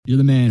You're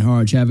the man,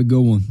 Harge. Have a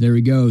good one. There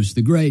he goes.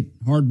 The great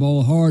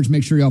Hardball Harge.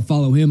 Make sure y'all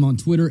follow him on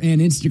Twitter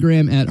and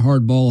Instagram at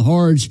Hardball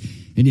Harge.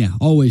 And yeah,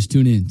 always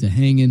tune in to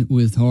Hanging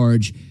with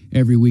Harge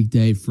every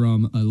weekday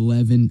from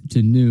 11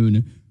 to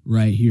noon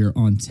right here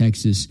on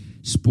Texas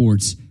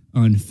Sports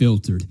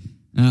Unfiltered.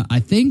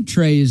 I think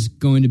Trey is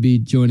going to be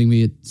joining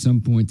me at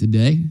some point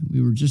today.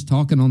 We were just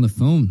talking on the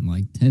phone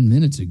like 10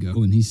 minutes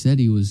ago, and he said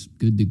he was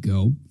good to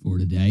go for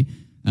today.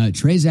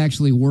 Trey's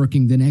actually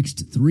working the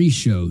next 3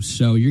 shows,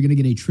 so you're going to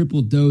get a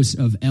triple dose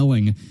of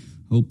Elling.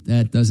 Hope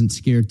that doesn't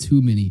scare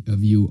too many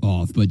of you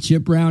off. But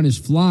Chip Brown is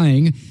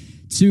flying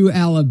to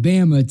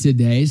Alabama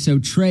today, so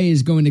Trey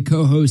is going to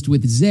co-host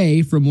with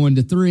Zay from 1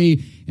 to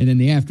 3, and then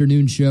the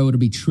afternoon show, it'll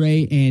be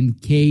Trey and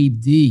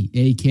KD,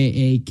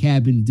 a.k.a.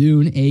 Cabin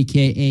Dune,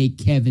 a.k.a.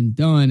 Kevin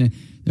Dunn.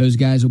 Those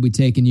guys will be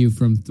taking you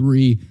from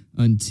 3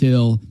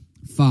 until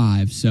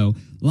 5. So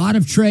a lot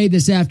of Trey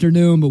this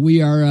afternoon, but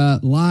we are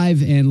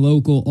live and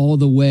local all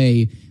the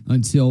way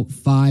until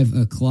 5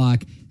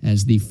 o'clock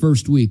as the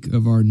first week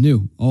of our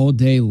new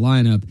all-day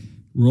lineup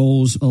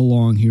rolls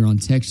along here on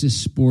Texas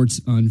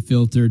Sports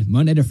Unfiltered,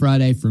 Monday to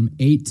Friday from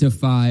 8 to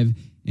 5.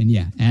 And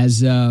yeah,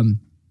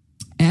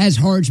 as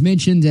Harge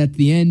mentioned at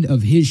the end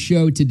of his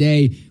show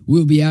today,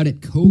 we'll be out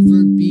at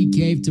Covert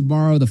BK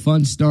tomorrow. The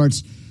fun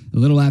starts a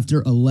little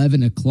after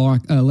 11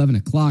 o'clock.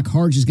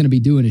 Harge is going to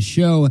be doing a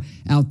show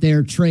out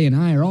there. Trey and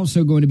I are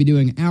also going to be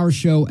doing our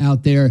show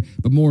out there.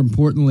 But more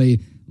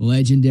importantly,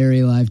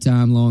 legendary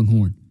lifetime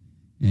Longhorn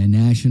and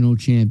national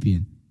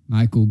champion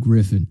Michael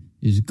Griffin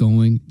is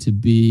going to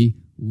be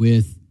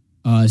with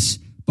us.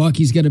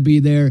 Bucky's going to be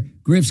there.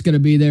 Griff's going to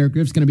be there.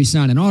 Griff's going to be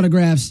signing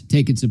autographs,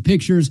 taking some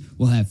pictures.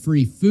 We'll have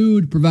free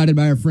food provided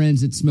by our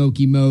friends at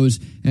Smoky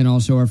Moe's and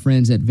also our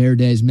friends at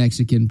Verde's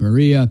Mexican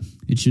Parrilla.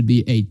 It should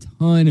be a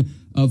ton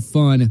of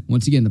fun.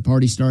 Once again, the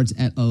party starts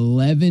at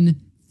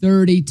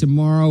 11:30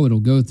 tomorrow. It'll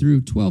go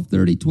through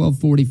 12:30,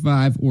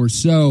 12:45 or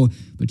so,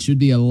 but should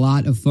be a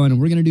lot of fun. And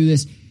we're going to do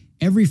this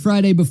every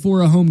Friday before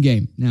a home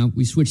game. Now,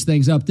 we switched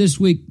things up this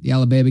week, the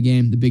Alabama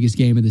game, the biggest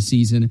game of the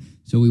season,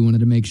 so we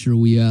wanted to make sure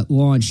we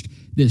launched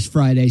this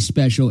Friday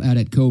special out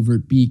at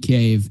Covert Bee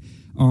Cave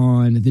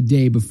on the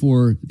day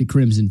before the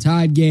Crimson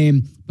Tide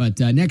game. But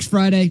next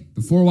Friday,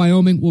 before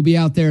Wyoming, we'll be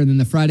out there, and then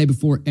the Friday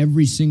before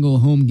every single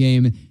home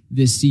game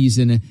this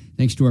season.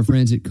 Thanks to our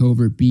friends at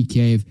Covert Bee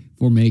Cave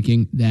for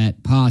making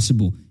that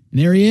possible.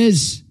 And there he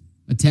is,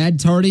 a tad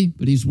tardy,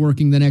 but he's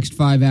working the next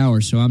 5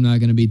 hours, so I'm not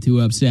going to be too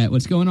upset.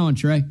 What's going on,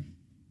 Trey?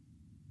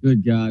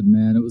 Good God,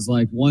 man. It was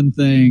like one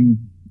thing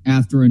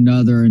after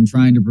another and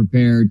trying to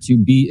prepare to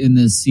be in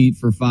this seat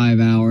for 5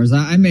 hours.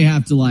 I may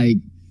have to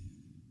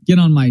get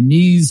on my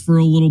knees for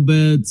a little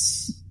bit.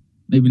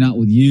 Maybe not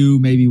with you,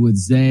 maybe with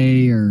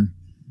Zay or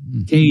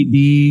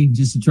KD,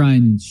 just to try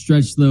and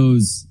stretch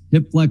those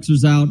hip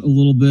flexors out a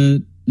little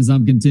bit as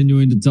I'm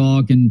continuing to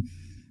talk. And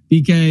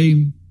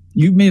BK,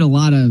 you've made a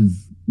lot of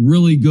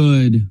really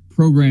good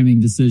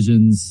programming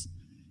decisions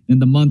in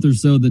the month or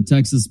so that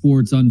Texas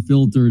Sports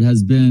Unfiltered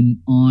has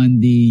been on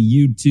the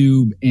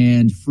YouTube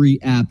and free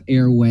app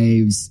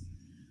airwaves.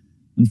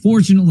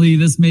 Unfortunately,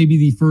 this may be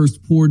the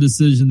first poor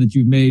decision that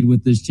you've made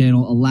with this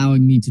channel,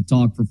 allowing me to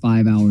talk for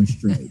 5 hours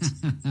straight.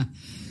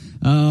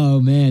 Oh,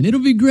 man, it'll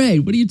be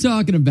great. What are you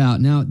talking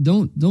about? Now,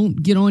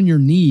 don't get on your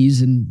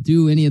knees and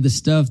do any of the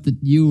stuff that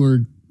you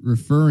were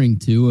referring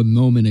to a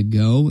moment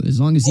ago, as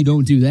long as you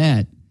don't do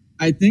that.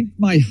 I think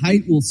my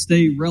height will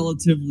stay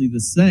relatively the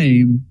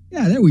same.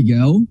 Yeah, there we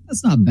go.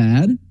 That's not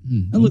bad.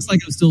 That looks like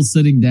I'm still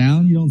sitting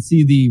down. You don't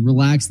see the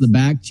relax the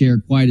back chair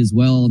quite as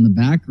well in the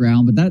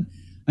background, but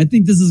I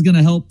think this is going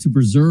to help to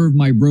preserve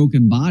my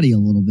broken body a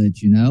little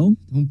bit, you know?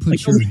 Don't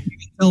put you can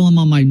tell I'm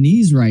on my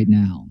knees right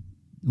now.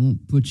 Don't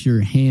put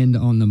your hand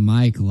on the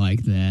mic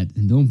like that,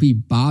 and don't be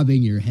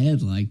bobbing your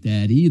head like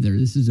that either.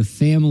 This is a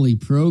family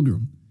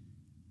program.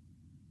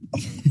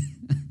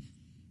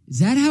 Is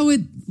that how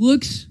it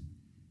looks?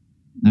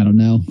 I don't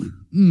know. I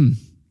mean,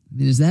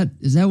 is that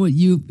what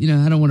you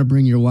I don't want to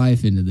bring your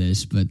wife into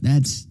this, but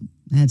that's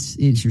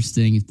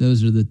interesting. If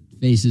those are the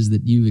faces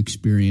that you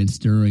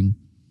experienced during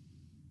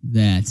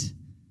that.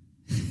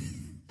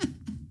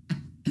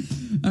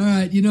 All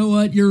right, you know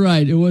what? You're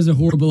right. It was a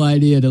horrible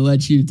idea to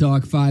let you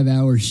talk 5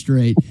 hours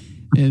straight.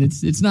 And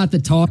it's not the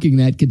talking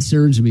that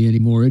concerns me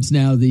anymore. It's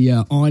now the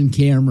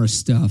on-camera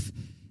stuff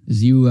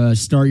as you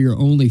start your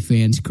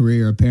OnlyFans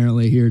career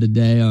apparently here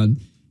today on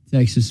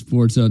Texas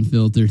Sports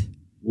Unfiltered.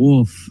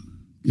 Woof.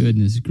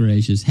 Goodness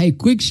gracious. Hey,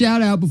 quick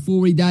shout out before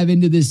we dive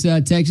into this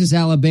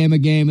Texas-Alabama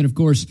game. And, of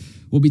course,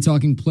 we'll be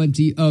talking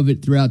plenty of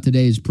it throughout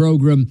today's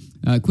program.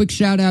 Quick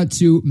shout out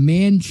to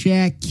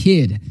Manchac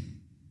Kid.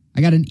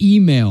 I got an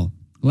email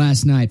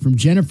last night from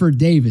Jennifer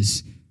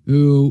Davis,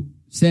 who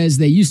says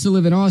they used to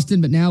live in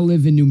Austin but now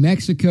live in New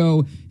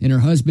Mexico, and her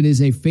husband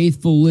is a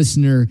faithful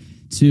listener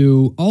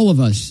to all of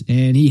us,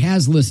 and he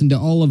has listened to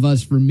all of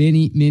us for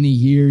many, many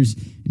years,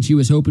 and she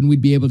was hoping we'd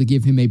be able to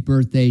give him a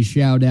birthday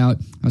shout-out.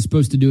 I was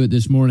supposed to do it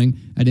this morning.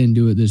 I didn't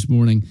do it this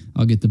morning.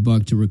 I'll get the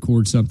buck to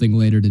record something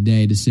later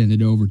today to send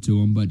it over to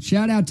him, but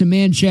shout-out to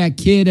Manchac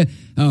Kid.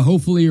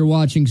 Hopefully you're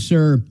watching,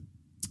 sir.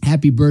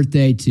 happy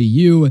birthday to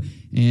you.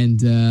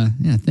 And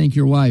thank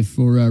your wife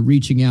for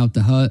reaching out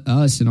to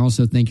us, and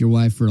also thank your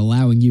wife for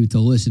allowing you to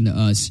listen to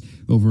us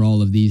over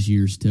all of these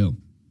years too.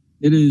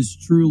 It is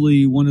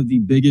truly one of the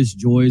biggest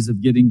joys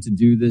of getting to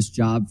do this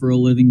job for a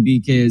living,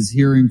 BK, is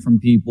hearing from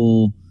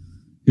people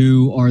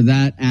who are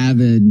that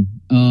avid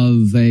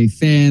of a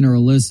fan or a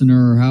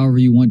listener, or however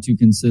you want to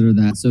consider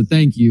that. So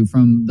thank you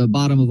from the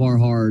bottom of our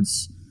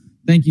hearts.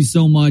 Thank you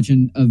so much,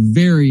 and a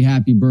very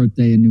happy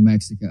birthday in New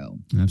Mexico.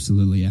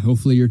 Absolutely. Yeah.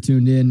 Hopefully you're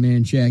tuned in,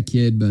 man, chat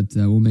kid, but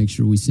we'll make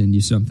sure we send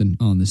you something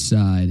on the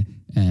side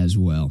as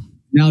well.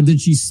 Now,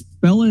 did she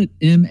spell it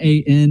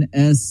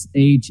Manshhack,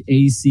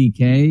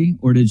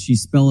 or did she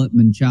spell it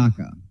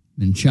Menchaca?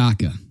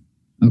 Menchaca.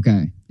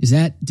 Okay.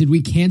 Did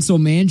we cancel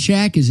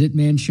Manchac? Is it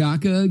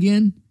Menchaca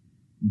again?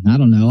 I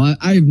don't know.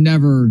 I've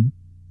never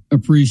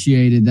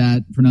appreciated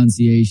that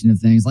pronunciation of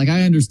things. Like,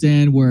 I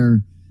understand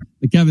where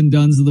the Kevin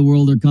Dunns of the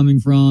world are coming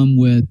from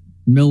with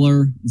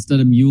Miller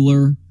instead of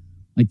Mueller.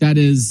 Like, that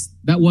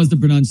was the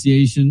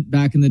pronunciation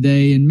back in the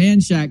day. And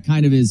Manchac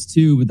kind of is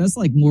too, but that's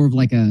like more of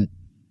like a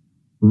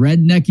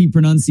rednecky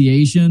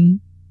pronunciation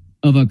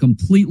of a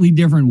completely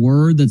different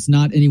word that's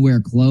not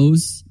anywhere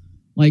close.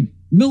 Like,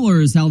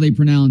 Miller is how they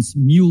pronounce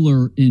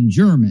Mueller in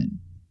German.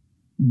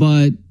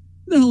 But who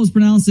the hell is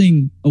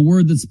pronouncing a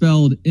word that's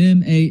spelled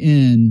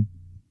Manchaca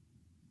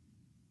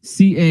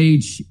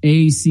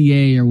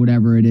or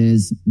whatever it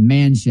is,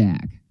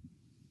 Manchac?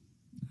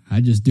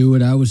 I just do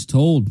what I was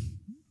told.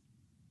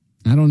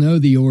 I don't know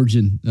the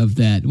origin of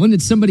that. Wasn't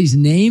it somebody's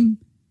name?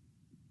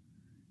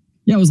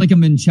 Yeah, it was like a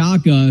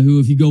Menchaca who,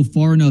 if you go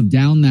far enough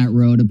down that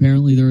road,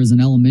 apparently there is an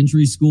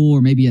elementary school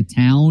or maybe a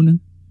town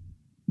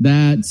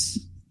that's,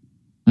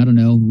 I don't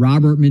know,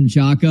 Robert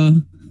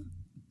Menchaca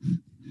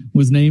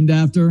was named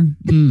after.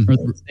 Or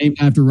named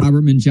after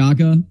Robert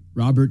Menchaca.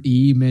 Robert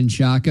E.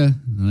 Menchaca.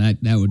 Well,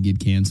 that would get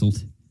canceled.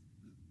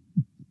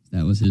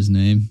 That was his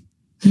name.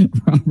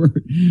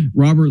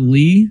 Robert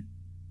Lee.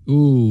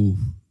 Ooh.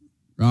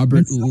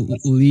 Robert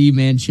Lee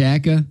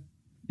Menchaca.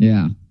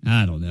 Yeah.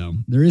 I don't know.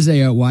 There is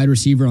a wide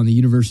receiver on the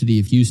University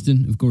of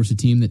Houston, of course, a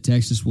team that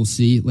Texas will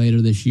see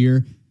later this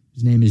year.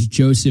 His name is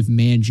Joseph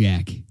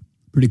Manjack.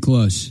 Pretty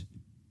close.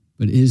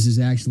 But his is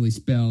actually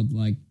spelled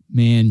like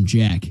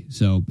Manjack.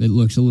 So it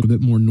looks a little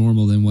bit more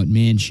normal than what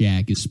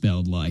Manchac is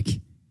spelled like.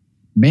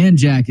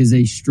 Manjack is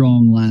a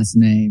strong last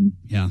name.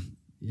 Yeah.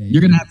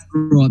 You're going to have to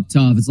grow up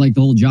tough. It's like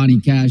the whole Johnny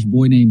Cash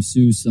Boy Named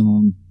Sue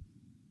song.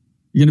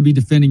 You're going to be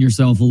defending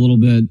yourself a little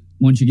bit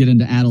once you get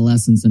into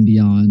adolescence and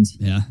beyond.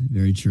 Yeah,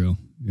 very true.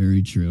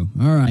 Very true.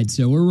 All right,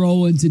 so we're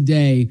rolling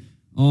today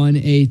on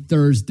a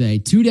Thursday.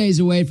 2 days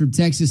away from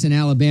Texas and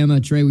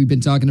Alabama. Trey, we've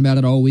been talking about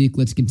it all week.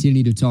 Let's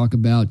continue to talk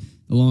about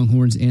the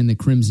Longhorns and the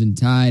Crimson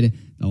Tide.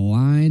 The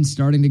line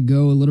starting to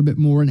go a little bit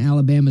more in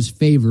Alabama's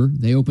favor.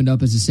 They opened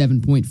up as a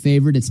 7-point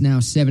favorite. It's now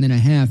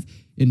 7.5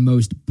 in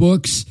most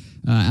books.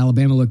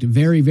 Alabama looked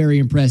very, very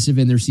impressive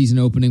in their season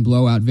opening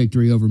blowout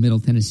victory over Middle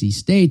Tennessee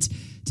State.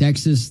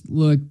 Texas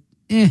looked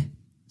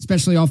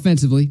especially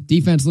offensively.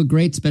 Defense looked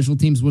great. Special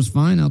teams was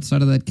fine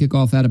outside of that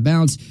kickoff out of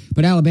bounds.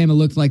 But Alabama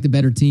looked like the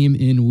better team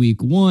in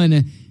week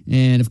one.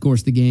 And, of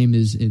course, the game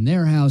is in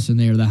their house, and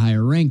they are the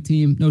higher-ranked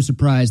team. No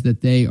surprise that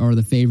they are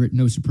the favorite.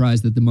 No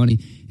surprise that the money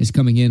is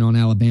coming in on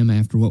Alabama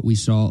after what we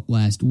saw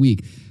last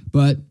week.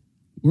 But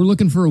we're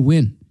looking for a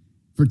win.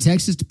 For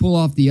Texas to pull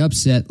off the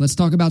upset, let's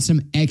talk about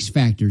some X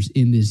factors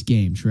in this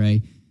game,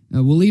 Trey.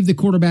 We'll leave the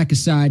quarterback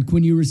aside.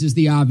 Quinn Ewers is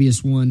the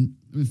obvious one.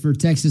 For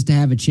Texas to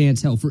have a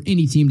chance, hell, for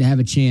any team to have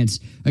a chance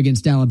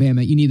against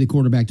Alabama, you need the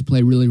quarterback to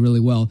play really, really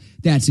well.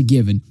 That's a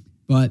given.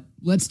 But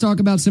let's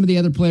talk about some of the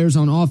other players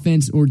on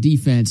offense or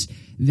defense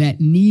that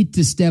need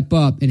to step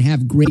up and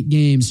have great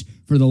games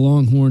for the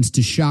Longhorns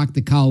to shock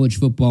the college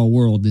football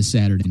world this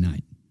Saturday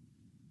night.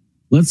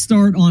 Let's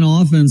start on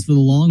offense for the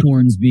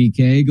Longhorns,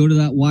 BK. Go to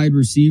that wide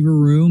receiver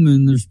room,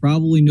 and there's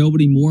probably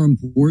nobody more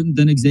important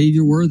than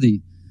Xavier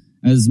Worthy.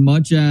 As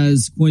much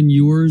as Quinn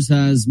Ewers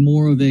has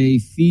more of a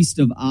feast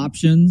of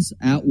options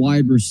at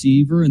wide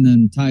receiver and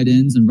then tight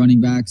ends and running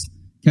backs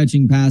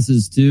catching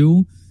passes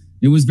too,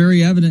 it was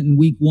very evident in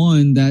week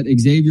one that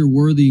Xavier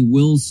Worthy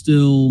will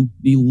still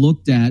be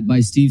looked at by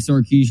Steve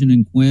Sarkisian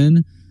and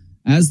Quinn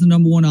as the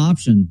number one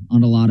option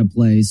on a lot of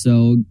plays.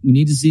 So we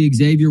need to see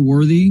Xavier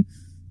Worthy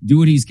do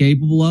what he's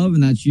capable of,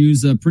 and that's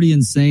use a pretty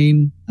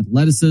insane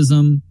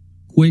athleticism,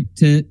 quick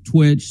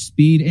twitch,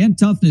 speed, and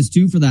toughness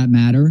too, for that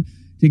matter,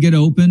 to get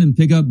open and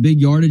pick up big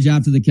yardage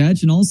after the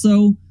catch, and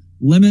also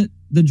limit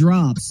the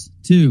drops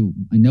too.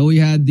 I know he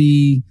had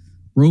the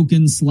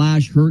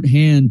broken/hurt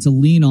hand to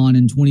lean on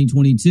in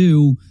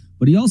 2022,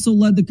 but he also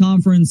led the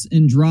conference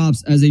in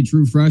drops as a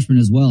true freshman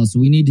as well. So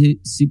we need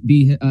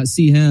to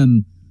see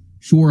him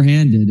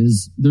sure-handed.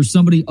 Is there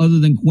somebody other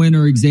than Quinn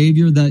or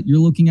Xavier that you're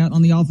looking at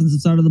on the offensive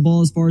side of the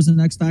ball as far as the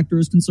X factor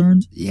is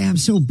concerned? Yeah, I'm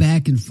so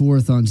back and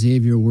forth on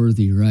Xavier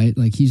Worthy, right?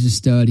 Like, he's a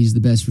stud. He's the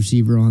best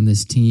receiver on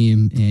this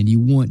team, and you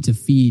want to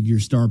feed your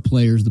star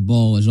players the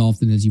ball as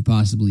often as you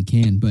possibly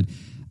can. But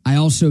I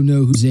also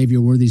know who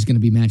Xavier Worthy is going to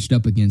be matched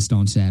up against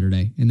on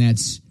Saturday, and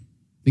that's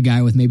the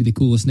guy with maybe the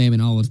coolest name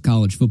in all of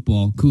college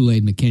football,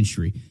 Kool-Aid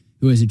McKinstry,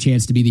 who has a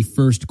chance to be the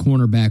first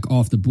cornerback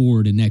off the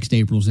board in next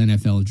April's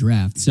NFL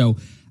draft. So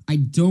I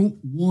don't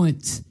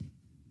want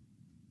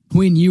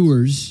Quinn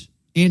Ewers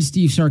and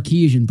Steve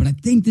Sarkisian, but I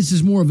think this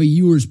is more of a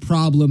Ewers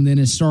problem than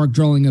a Sark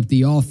drawing up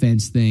the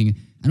offense thing.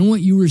 I don't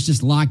want Ewers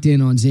just locked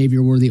in on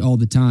Xavier Worthy all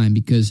the time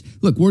because,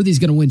 look, Worthy's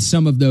going to win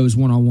some of those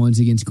one-on-ones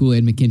against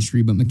Kool-Aid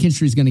McKinstry, but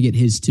McKinstry's going to get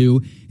his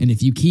too. And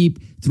if you keep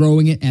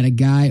throwing it at a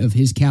guy of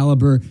his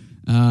caliber,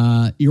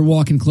 you're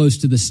walking close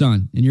to the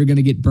sun, and you're going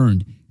to get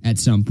burned at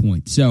some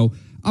point. So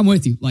I'm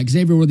with you. Like,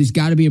 Xavier Worthy's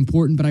got to be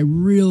important, but I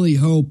really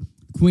hope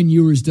Quinn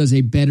Ewers does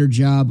a better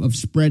job of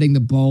spreading the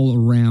ball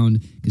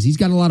around because he's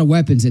got a lot of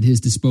weapons at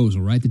his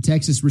disposal, right? The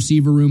Texas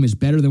receiver room is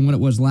better than what it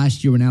was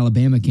last year when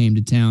Alabama came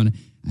to town.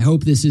 I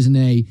hope this isn't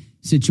a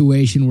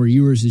situation where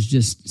Ewers is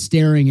just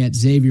staring at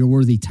Xavier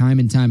Worthy time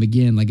and time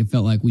again like it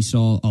felt like we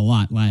saw a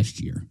lot last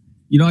year.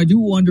 You know, I do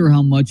wonder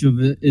how much of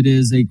it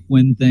is a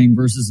Quinn thing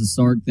versus a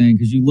Sark thing,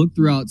 because you look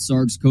throughout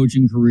Sark's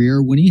coaching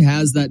career, when he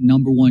has that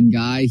number one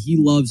guy, he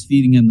loves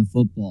feeding him the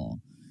football.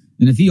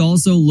 And if he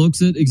also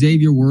looks at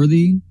Xavier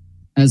Worthy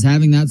as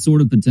having that sort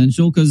of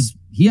potential, because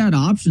he had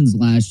options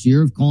last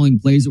year of calling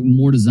plays that were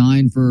more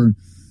designed for,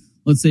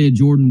 let's say, a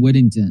Jordan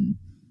Whittington.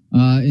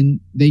 And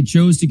they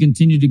chose to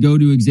continue to go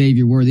to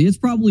Xavier Worthy. It's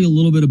probably a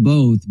little bit of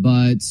both,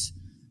 but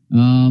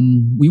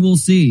we will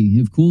see.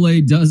 If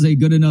Kool-Aid does a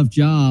good enough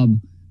job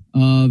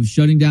of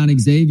shutting down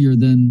Xavier,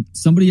 then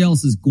somebody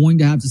else is going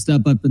to have to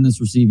step up in this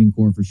receiving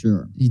core for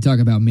sure. You talk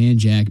about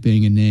Manjack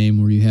being a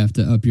name where you have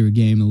to up your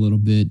game a little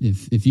bit.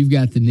 If you've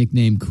got the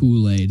nickname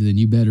Kool-Aid, then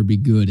you better be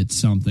good at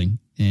something.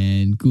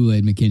 And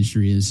Kool-Aid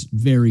McKinstry is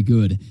very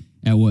good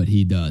at what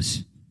he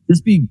does.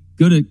 Just be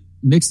good at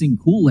mixing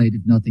Kool-Aid,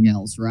 if nothing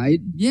else, right?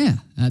 Yeah.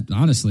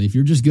 Honestly, if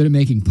you're just good at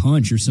making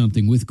punch or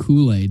something with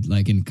Kool-Aid,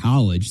 like in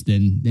college,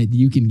 then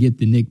you can get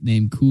the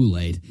nickname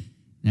Kool-Aid.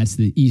 That's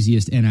the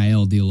easiest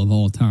NIL deal of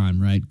all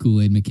time, right?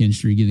 Kool-Aid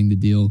McKinstry getting the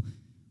deal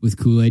with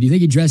Kool-Aid. Do you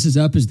think he dresses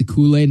up as the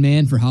Kool-Aid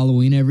man for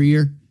Halloween every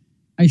year?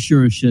 I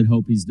sure as shit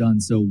hope he's done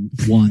so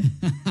one.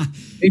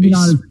 Maybe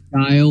not as a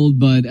child,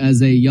 but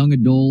as a young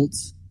adult,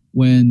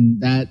 when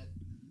that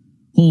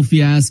whole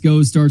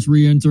fiasco starts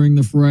re-entering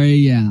the fray,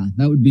 yeah,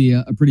 that would be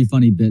a pretty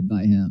funny bit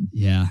by him.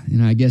 Yeah,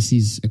 and I guess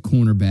he's a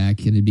cornerback,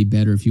 and it'd be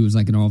better if he was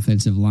like an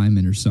offensive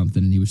lineman or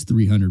something, and he was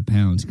 300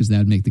 pounds, because that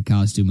would make the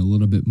costume a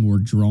little bit more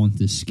drawn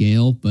to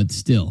scale, but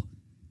still.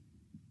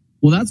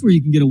 Well, that's where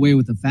you can get away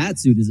with the fat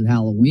suit is at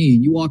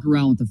Halloween. You walk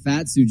around with the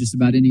fat suit just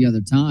about any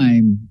other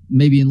time,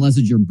 maybe unless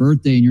it's your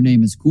birthday and your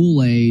name is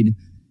Kool-Aid.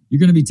 You're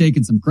going to be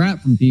taking some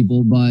crap from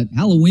people, but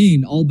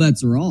Halloween, all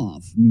bets are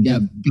off. You got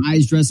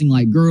guys dressing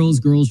like girls,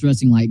 girls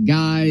dressing like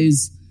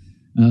guys,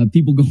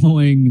 people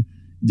going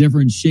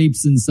different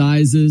shapes and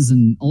sizes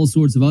and all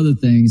sorts of other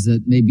things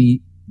that may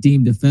be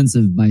deemed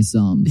offensive by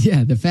some.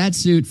 Yeah, the fat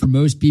suit for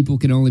most people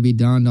can only be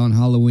donned on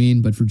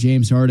Halloween, but for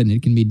James Harden,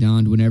 it can be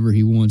donned whenever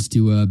he wants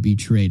to be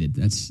traded.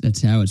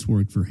 That's how it's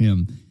worked for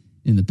him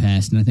in the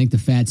past, and I think the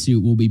fat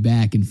suit will be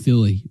back in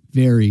Philly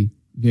very,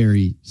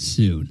 very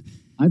soon.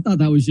 I thought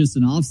that was just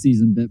an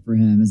off-season bit for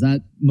him. Is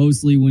that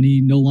mostly when he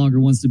no longer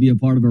wants to be a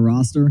part of a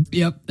roster?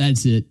 Yep,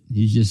 that's it.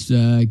 He just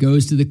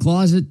goes to the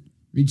closet,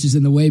 reaches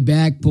in the way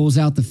back, pulls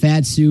out the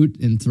fat suit,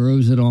 and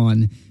throws it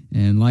on.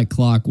 And like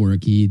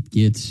clockwork, he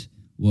gets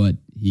what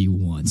he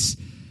wants.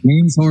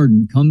 James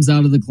Harden comes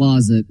out of the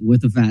closet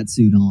with a fat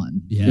suit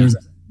on. Yeah.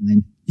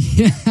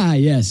 Yeah,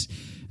 yes.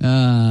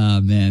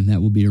 Man, that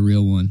will be a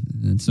real one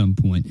at some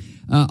point.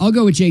 I'll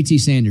go with JT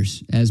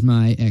Sanders as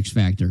my X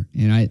factor,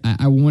 and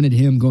I wanted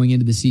him going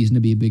into the season to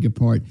be a bigger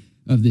part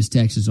of this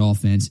Texas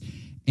offense,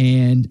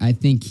 and I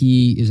think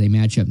he is a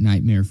matchup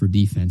nightmare for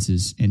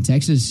defenses. And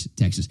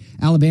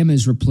Alabama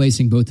is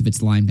replacing both of its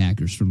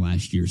linebackers from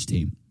last year's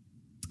team.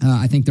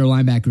 I think their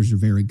linebackers are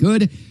very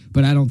good,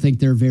 but I don't think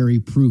they're very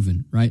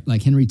proven, right?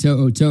 Like Henry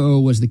To'o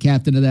was the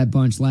captain of that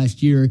bunch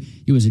last year.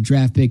 He was a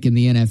draft pick in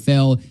the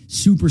NFL,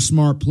 super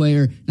smart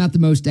player, not the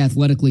most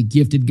athletically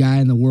gifted guy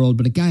in the world,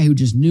 but a guy who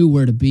just knew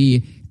where to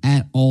be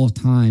at all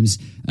times.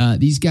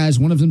 These guys,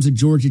 one of them's a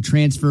Georgia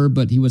transfer,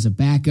 but he was a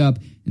backup,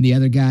 and the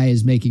other guy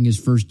is making his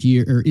first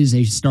year, or is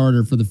a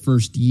starter for the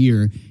first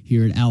year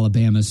here at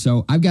Alabama.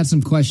 So I've got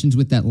some questions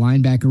with that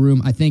linebacker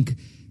room. I think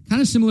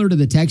kind of similar to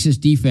the Texas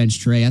defense,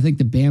 Trey. I think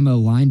the Bama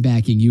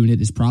linebacking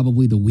unit is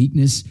probably the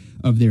weakness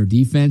of their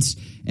defense,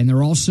 and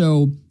they're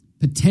also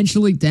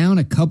potentially down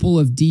a couple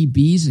of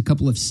DBs, a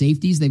couple of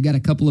safeties. They've got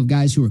a couple of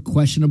guys who are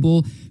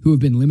questionable, who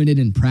have been limited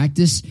in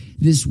practice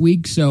this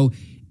week. So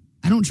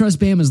I don't trust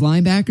Bama's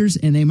linebackers,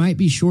 and they might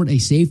be short a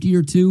safety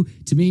or two.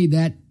 To me,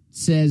 that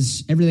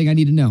says everything I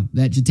need to know,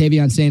 that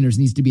Ja'Tavion Sanders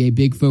needs to be a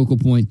big focal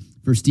point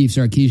for Steve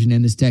Sarkisian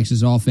and this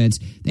Texas offense.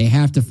 They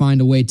have to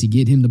find a way to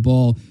get him the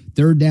ball.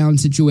 Third down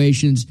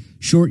situations,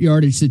 short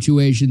yardage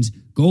situations,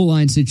 goal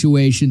line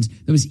situations.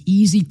 Those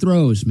easy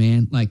throws,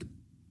 man. Like,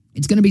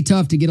 it's going to be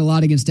tough to get a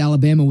lot against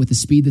Alabama with the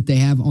speed that they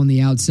have on the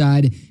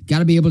outside. Got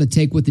to be able to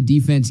take what the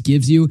defense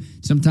gives you.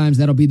 Sometimes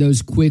that'll be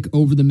those quick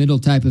over-the-middle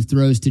type of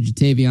throws to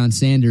Ja'Tavion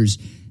Sanders.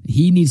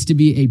 he needs to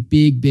be a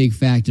big, big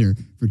factor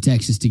for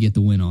Texas to get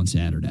the win on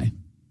Saturday.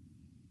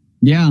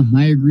 Yeah,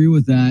 I agree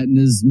with that. And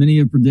as many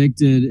have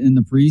predicted in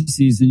the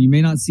preseason, you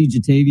may not see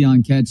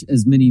Jatavion catch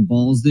as many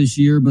balls this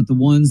year, but the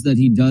ones that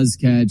he does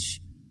catch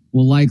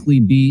will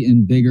likely be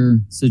in bigger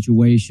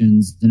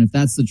situations. And if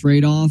that's the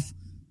trade-off,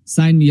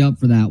 sign me up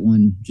for that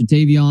one.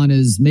 Jatavion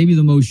is maybe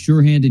the most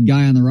sure-handed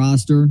guy on the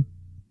roster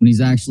when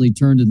he's actually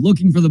turned and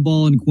looking for the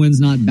ball and Quinn's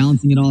not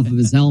bouncing it off of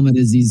his helmet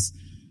as he's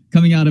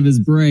coming out of his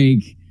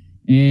break.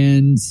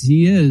 And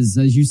he is,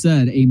 as you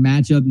said, a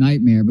matchup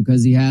nightmare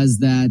because he has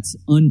that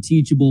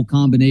unteachable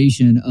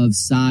combination of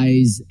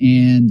size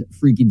and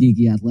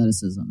freaky-deaky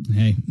athleticism.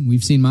 Hey,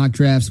 we've seen mock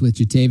drafts with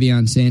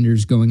Jatavion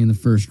Sanders going in the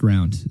first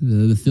round.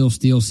 The Phil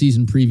Steele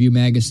Season Preview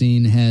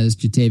magazine has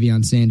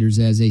Jatavion Sanders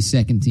as a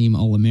second-team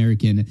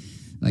All-American.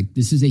 Like,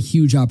 this is a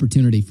huge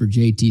opportunity for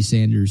JT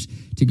Sanders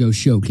to go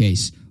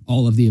showcase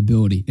all of the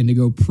ability and to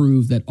go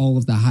prove that all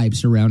of the hype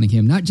surrounding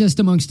him, not just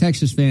amongst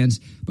Texas fans,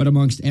 but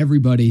amongst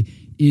everybody,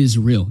 is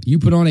real. You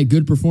put on a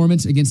good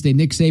performance against a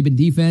Nick Saban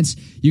defense,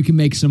 you can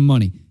make some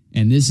money.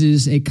 And this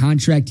is a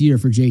contract year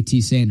for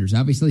JT Sanders.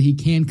 Obviously, he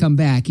can come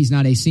back. He's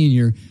not a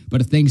senior, but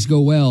if things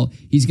go well,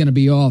 he's going to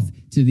be off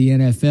to the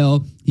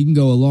NFL. He can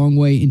go a long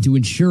way into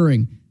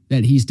ensuring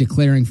that he's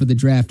declaring for the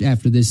draft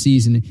after this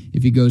season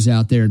if he goes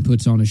out there and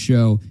puts on a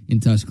show in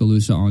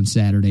Tuscaloosa on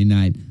Saturday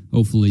night.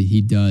 Hopefully,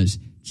 he does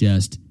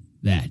just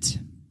that.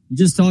 You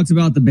just talked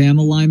about the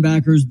Bama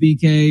linebackers,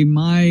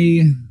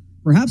 BK.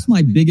 Perhaps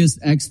my biggest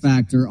X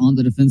factor on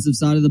the defensive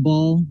side of the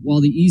ball,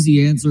 while the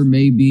easy answer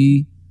may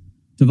be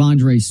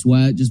Devondre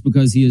Sweat, just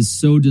because he is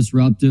so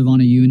disruptive on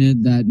a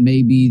unit that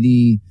may be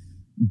the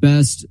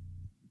best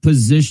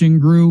position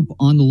group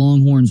on the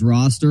Longhorns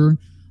roster.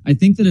 I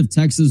think that if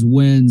Texas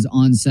wins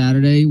on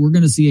Saturday, we're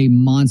going to see a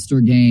monster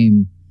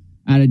game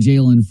out of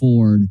Jalen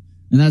Ford.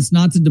 And that's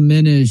not to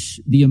diminish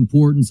the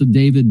importance of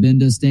David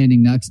Benda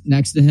standing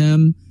next to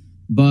him.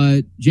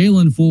 But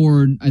Jalen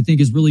Ford, I think,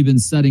 has really been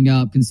setting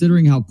up,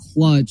 considering how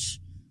clutch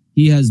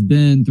he has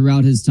been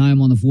throughout his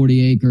time on the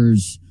 40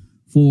 acres,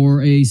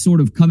 for a sort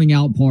of coming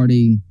out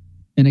party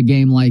in a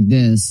game like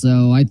this.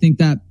 So I think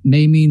that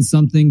may mean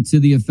something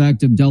to the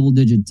effect of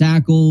double-digit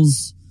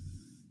tackles,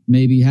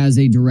 maybe has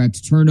a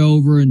direct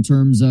turnover in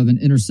terms of an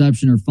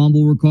interception or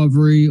fumble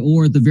recovery,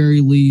 or at the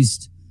very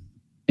least,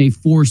 a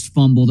forced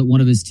fumble that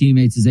one of his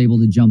teammates is able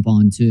to jump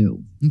on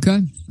too. Okay,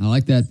 I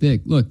like that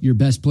pick. Look, your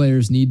best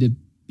players need to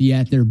be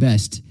at their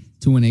best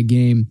to win a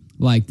game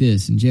like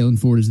this, and Jalen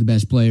Ford is the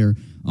best player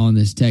on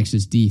this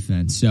Texas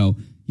defense. So,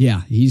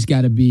 yeah, he's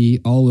got to be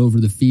all over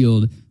the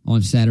field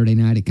on Saturday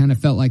night. It kind of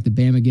felt like the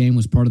Bama game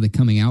was part of the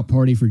coming out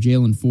party for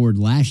Jalen Ford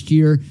last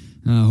year.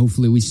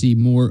 Hopefully we see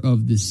more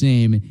of the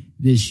same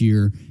this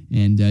year,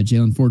 and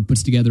Jalen Ford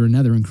puts together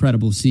another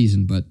incredible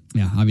season. But,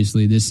 yeah,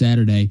 obviously this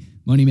Saturday,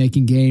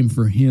 money-making game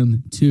for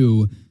him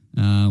too.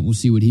 We'll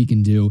see what he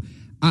can do.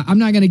 I'm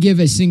not going to give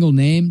a single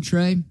name,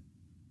 Trey.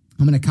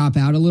 I'm going to cop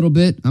out a little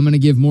bit. I'm going to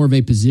give more of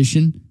a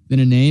position than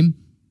a name,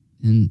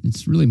 and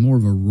it's really more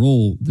of a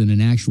role than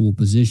an actual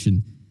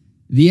position.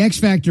 The X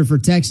factor for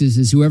Texas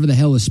is whoever the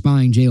hell is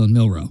spying Jalen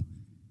Milroe.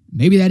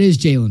 Maybe that is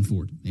Jalen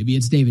Ford. Maybe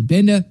it's David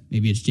Benda.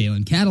 Maybe it's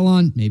Jalen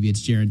Catalon. Maybe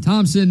it's Jaron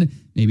Thompson.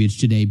 Maybe it's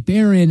Jahdae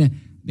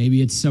Barron.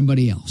 Maybe it's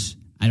somebody else.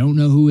 I don't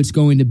know who it's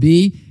going to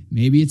be.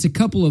 Maybe it's a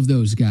couple of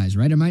those guys,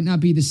 right? It might not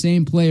be the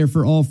same player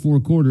for all four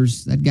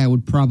quarters. That guy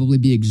would probably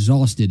be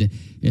exhausted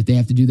if they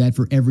have to do that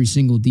for every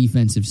single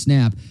defensive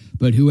snap.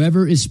 But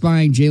whoever is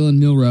spying Jalen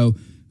Milroe,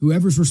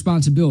 whoever's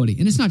responsibility,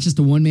 and it's not just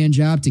a one-man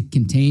job to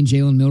contain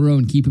Jalen Milroe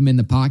and keep him in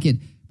the pocket,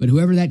 but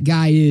whoever that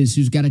guy is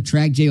who's got to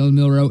track Jalen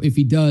Milroe if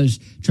he does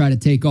try to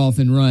take off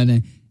and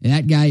run,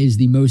 that guy is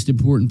the most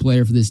important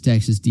player for this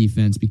Texas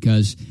defense,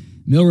 because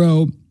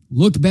Milroe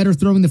looked better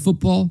throwing the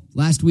football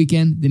last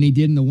weekend than he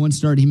did in the one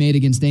start he made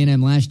against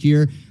A&M last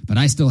year, but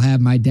I still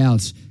have my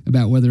doubts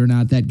about whether or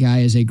not that guy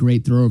is a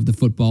great thrower of the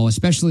football,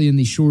 especially in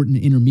the short and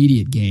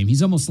intermediate game.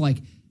 He's almost like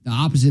the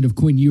opposite of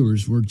Quinn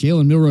Ewers, where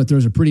Jalen Milroe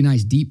throws a pretty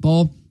nice deep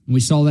ball, and we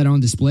saw that on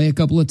display a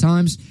couple of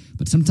times,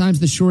 but sometimes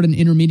the short and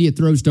intermediate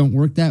throws don't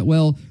work that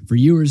well. For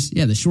Ewers,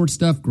 yeah, the short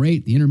stuff,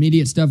 great. The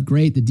intermediate stuff,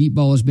 great. The deep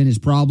ball has been his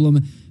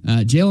problem.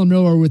 Jalen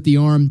Milroe with the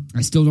arm,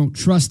 I still don't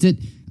trust it.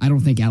 I don't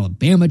think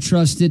Alabama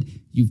trusts it.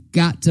 You've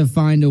got to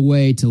find a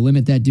way to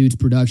limit that dude's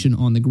production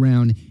on the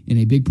ground, and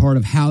a big part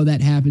of how that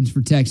happens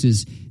for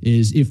Texas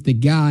is if the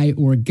guy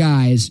or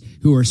guys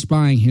who are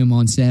spying him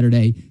on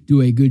Saturday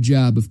do a good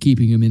job of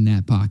keeping him in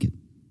that pocket.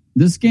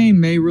 This game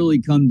may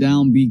really come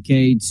down,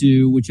 BK,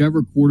 to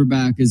whichever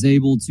quarterback is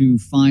able to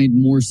find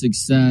more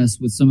success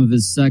with some of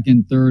his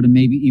second, third, and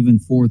maybe even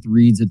fourth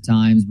reads at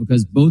times,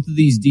 because both of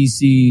these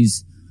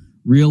DCs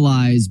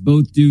realize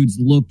both dudes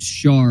looked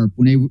sharp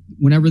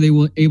whenever they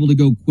were able to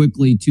go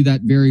quickly to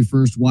that very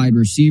first wide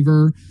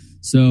receiver.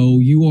 So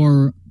you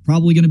are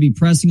probably going to be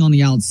pressing on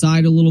the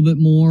outside a little bit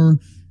more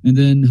and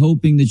then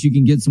hoping that you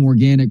can get some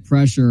organic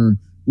pressure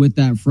with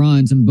that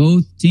front. And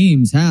both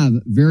teams have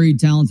very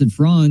talented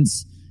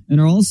fronts and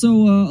are also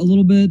a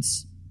little bit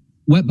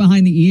wet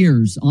behind the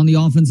ears on the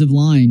offensive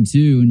line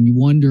too. And you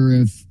wonder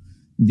if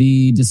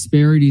the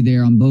disparity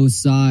there on both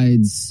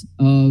sides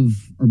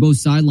both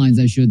sidelines,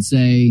 I should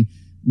say,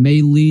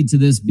 may lead to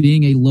this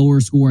being a lower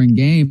scoring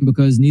game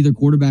because neither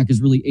quarterback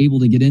is really able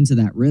to get into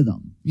that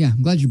rhythm. Yeah,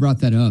 I'm glad you brought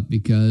that up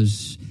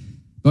because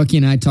Bucky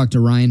and I talked to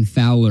Ryan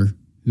Fowler,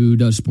 who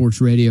does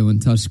sports radio in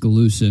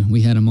Tuscaloosa.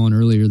 We had him on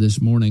earlier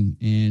this morning,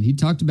 and he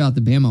talked about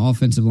the Bama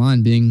offensive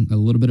line being a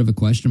little bit of a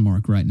question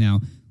mark right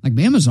now. Like,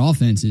 Bama's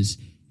offense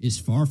is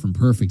far from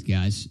perfect,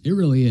 guys. It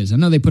really is. I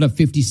know they put up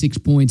 56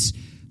 points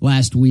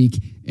last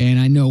week, and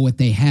I know what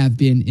they have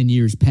been in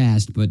years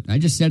past, but I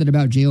just said it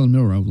about Jalen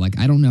Milroe. Like,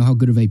 I don't know how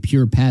good of a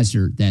pure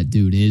passer that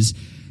dude is.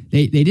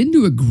 They didn't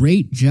do a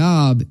great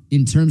job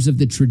in terms of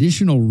the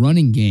traditional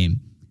running game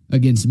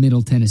against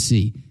Middle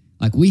Tennessee.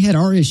 Like, we had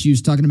our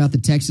issues talking about the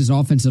Texas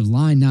offensive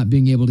line not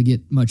being able to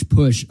get much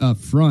push up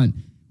front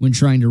when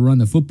trying to run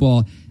the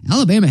football.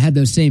 Alabama had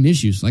those same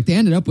issues. Like, they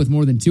ended up with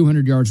more than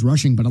 200 yards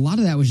rushing, but a lot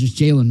of that was just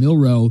Jalen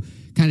Milroe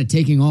kind of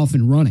taking off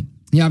and running.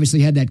 He obviously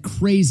had that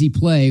crazy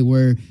play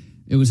where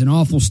it was an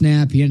awful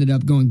snap. He ended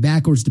up going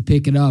backwards to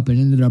pick it up and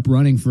ended up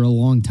running for a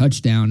long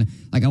touchdown.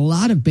 Like, a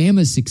lot of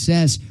Bama's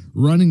success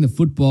running the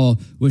football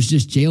was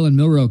just Jalen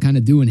Milroe kind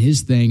of doing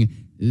his thing.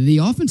 The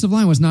offensive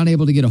line was not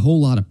able to get a whole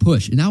lot of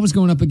push, and that was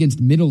going up against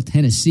Middle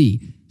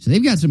Tennessee. So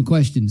they've got some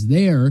questions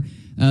there.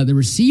 The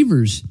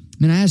receivers,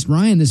 I asked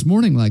Ryan this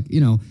morning,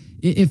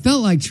 it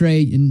felt like,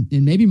 Trey, and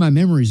maybe my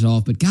memory's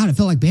off, but God, it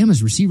felt like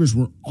Bama's receivers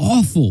were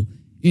awful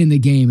in the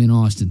game in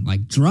Austin.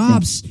 Like,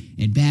 drops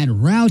and bad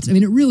routes.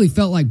 It really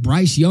felt like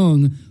Bryce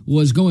Young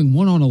was going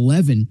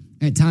 1-on-11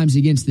 at times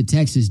against the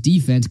Texas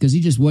defense because he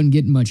just wasn't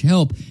getting much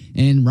help.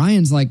 And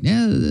Ryan's like,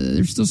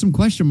 there's still some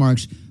question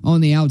marks on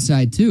the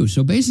outside too.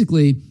 So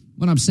basically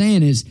what I'm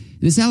saying is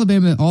this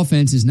Alabama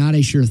offense is not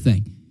a sure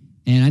thing.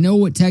 And I know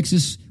what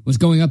Texas was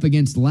going up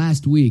against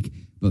last week,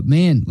 but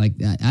man,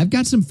 I've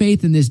got some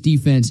faith in this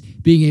defense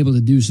being able to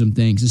do some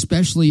things,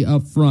 especially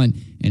up front.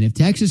 And if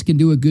Texas can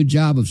do a good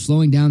job of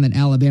slowing down that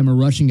Alabama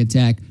rushing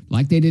attack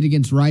like they did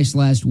against Rice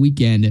last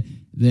weekend,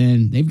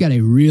 then they've got a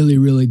really,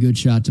 really good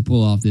shot to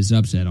pull off this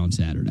upset on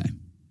Saturday.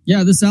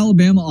 Yeah, this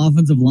Alabama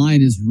offensive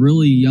line is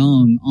really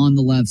young on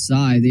the left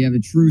side. They have a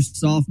true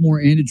sophomore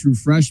and a true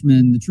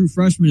freshman. The true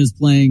freshman is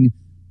playing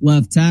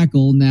left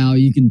tackle. Now,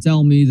 you can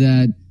tell me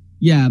that,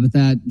 but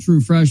that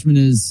true freshman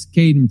is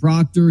Caden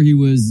Proctor. He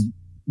was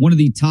one of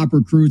the top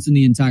recruits in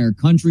the entire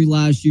country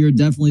last year.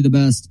 Definitely the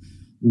best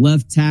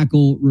left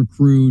tackle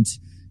recruit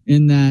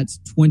in that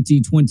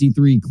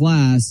 2023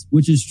 class,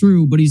 which is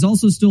true, but he's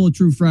also still a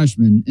true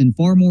freshman. And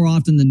far more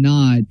often than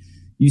not,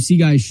 you see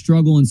guys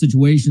struggle in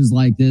situations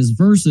like this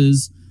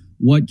versus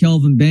what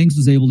Kelvin Banks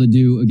was able to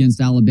do against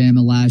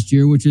Alabama last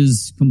year, which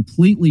is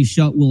completely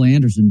shut Will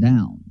Anderson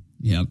down.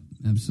 Yep,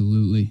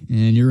 absolutely.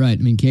 And you're right.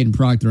 Caden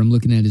Proctor, I'm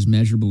looking at his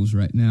measurables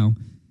right now.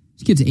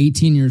 This kid's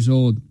 18 years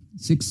old,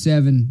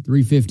 6'7",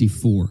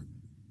 354.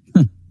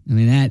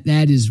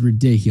 That is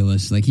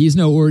ridiculous. Like, he's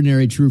no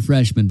ordinary true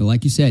freshman, but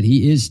like you said,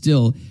 he is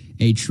still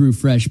a true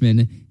freshman.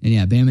 And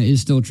yeah, Bama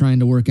is still trying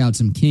to work out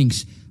some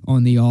kinks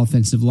on the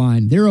offensive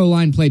line. Their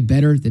O-line played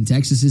better than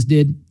Texas's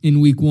did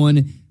in week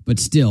one, but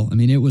still,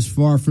 it was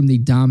far from the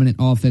dominant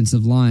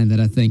offensive line that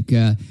I think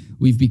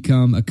we've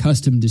become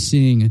accustomed to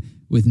seeing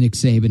with Nick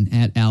Saban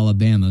at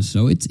Alabama.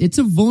 So it's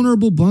a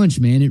vulnerable bunch,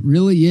 man. It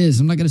really is.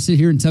 I'm not going to sit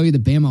here and tell you the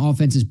Bama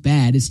offense is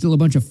bad. It's still a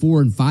bunch of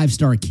 4- and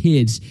 5-star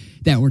kids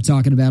that we're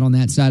talking about on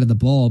that side of the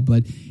ball.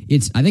 But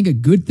it's, I think, a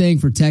good thing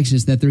for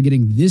Texas that they're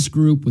getting this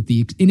group with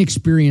the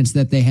inexperience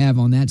that they have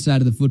on that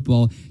side of the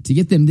football to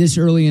get them this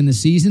early in the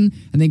season.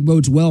 I think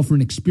bodes well for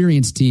an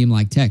experienced team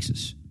like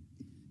Texas.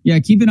 Yeah,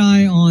 keep an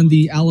eye on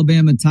the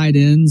Alabama tight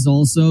ends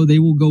also. They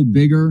will go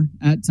bigger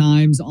at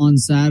times on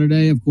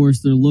Saturday. Of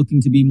course, they're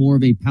looking to be more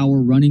of a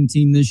power running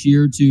team this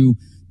year to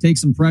take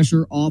some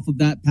pressure off of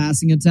that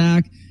passing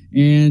attack.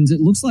 And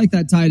it looks like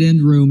that tight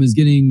end room is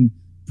getting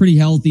pretty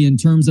healthy in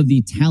terms of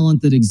the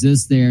talent that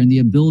exists there and the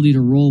ability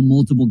to roll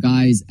multiple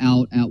guys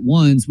out at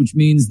once, which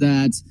means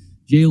that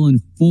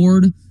Jalen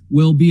Ford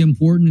will be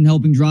important in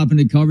helping drop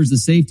into coverage, the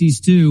safeties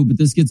too. But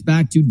this gets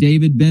back to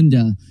David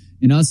Benda.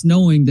 And us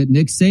knowing that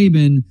Nick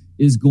Saban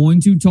is going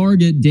to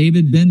target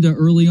David Benda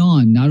early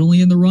on, not only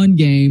in the run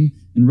game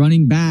and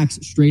running backs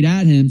straight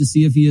at him to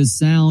see if he is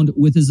sound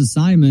with his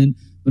assignment,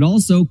 but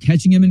also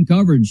catching him in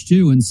coverage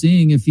too and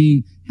seeing if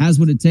he has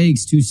what it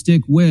takes to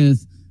stick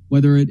with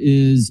whether it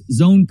is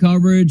zone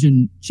coverage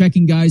and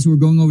checking guys who are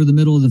going over the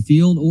middle of the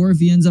field, or if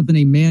he ends up in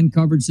a man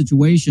coverage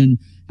situation,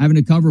 having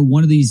to cover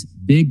one of these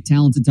big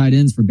talented tight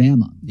ends for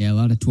Bama. Yeah, a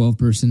lot of 12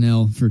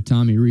 personnel for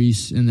Tommy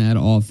Rees in that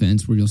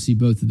offense where you'll see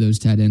both of those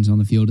tight ends on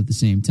the field at the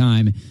same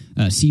time.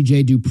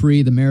 C.J.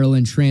 Dupree, the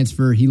Maryland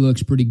transfer, he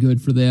looks pretty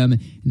good for them.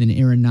 And then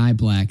Aaron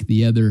Nyblack,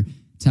 the other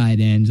tight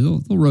end.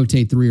 They'll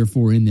rotate 3 or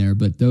 4 in there,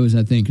 but those,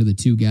 I think, are the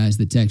 2 guys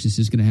that Texas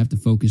is going to have to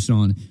focus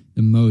on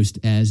the most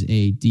as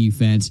a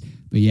defense.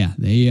 But yeah,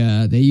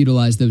 they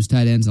utilize those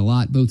tight ends a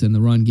lot, both in the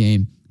run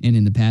game and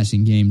in the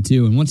passing game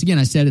too. And once again,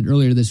 I said it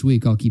earlier this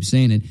week, I'll keep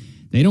saying it,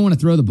 they don't want to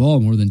throw the ball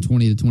more than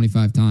 20 to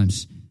 25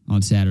 times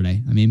on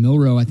Saturday. I mean,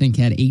 Milroe, I think,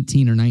 had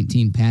 18 or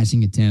 19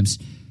 passing attempts.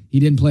 he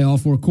didn't play all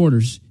 4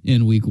 quarters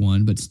in week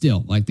 1, but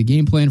still, like the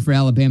game plan for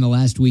Alabama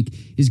last week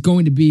is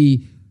going to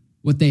be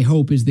what they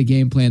hope is the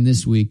game plan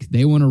this week.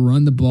 They want to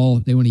run the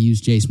ball. They want to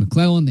use Jace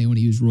McClellan. They want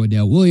to use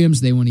Roydell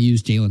Williams. They want to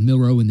use Jalen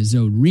Milroe in the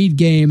zone read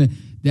game.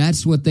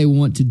 That's what they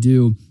want to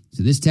do.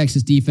 So this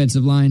Texas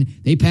defensive line,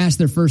 they passed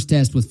their first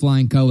test with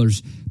flying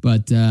colors,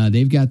 but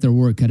they've got their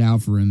work cut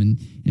out for them.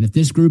 And if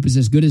this group is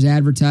as good as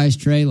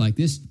advertised, Trey, like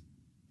this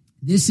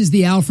is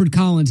the Alfred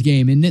Collins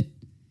game, isn't it?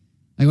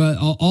 Like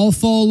all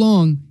fall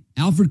long,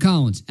 Alfred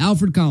Collins,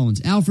 every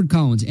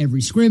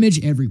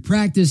scrimmage, every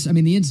practice. I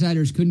mean, the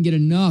insiders couldn't get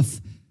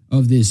enough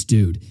of this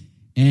dude.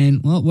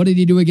 And, well, what did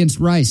he do against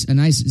Rice? A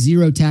nice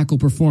 0-tackle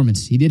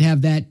performance. He did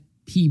have that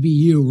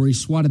PBU where he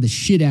swatted the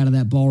shit out of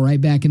that ball right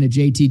back into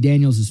JT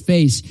Daniels'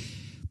 face.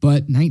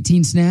 But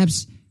 19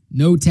 snaps,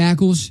 no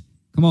tackles.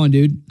 Come on,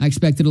 dude. I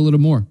expected a little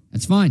more.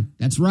 That's fine.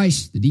 That's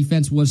Rice. The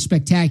defense was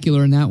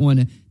spectacular in that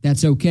one.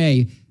 That's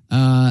okay.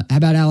 How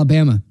about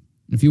Alabama?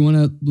 If you want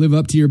to live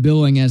up to your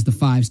billing as the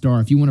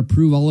 5-star, if you want to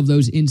prove all of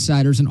those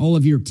insiders and all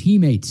of your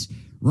teammates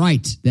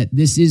right, that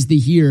this is the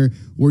year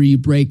where you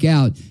break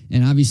out.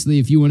 And obviously,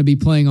 if you want to be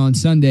playing on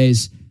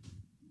Sundays,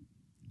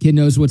 kid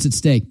knows what's at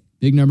stake.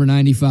 Big number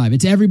 95.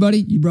 It's everybody.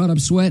 You brought up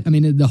Sweat. I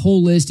mean, the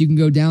whole list, you can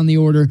go down the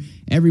order.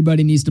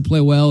 Everybody needs to play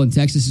well, and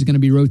Texas is going to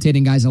be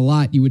rotating guys a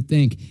lot, you would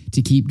think,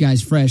 to keep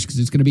guys fresh because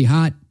it's going to be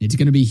hot, it's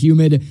going to be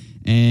humid,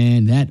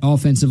 and that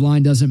offensive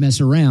line doesn't mess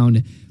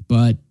around.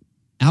 But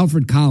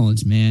Alfred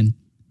Collins, man,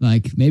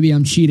 like maybe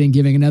I'm cheating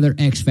giving another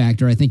X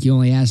factor. I think you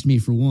only asked me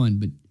for one,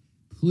 but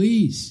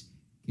please,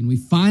 can we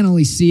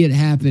finally see it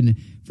happen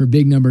for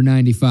big number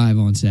 95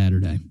 on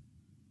Saturday?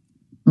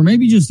 Or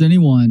maybe just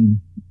anyone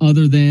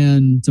other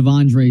than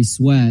T'Vondre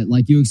Sweat.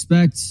 Like you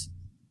expect,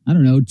 I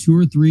don't know, 2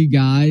 or 3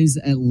 guys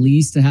at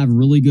least to have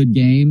really good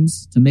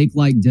games to make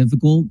life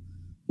difficult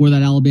for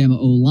that Alabama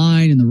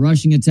O-line and the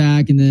rushing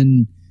attack, and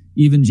then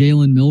even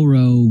Jalen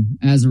Milroe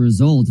as a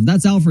result. If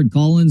that's Alfred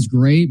Collins,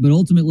 great, but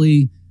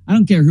ultimately, I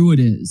don't care who it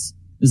is,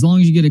 as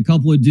long as you get a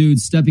couple of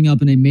dudes stepping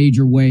up in a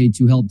major way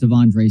to help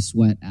T'Vondre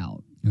Sweat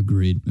out.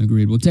 Agreed.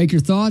 We'll take your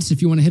thoughts.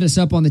 If you want to hit us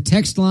up on the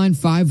text line,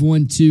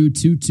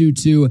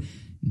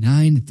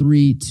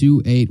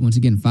 512-222-9328. Once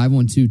again,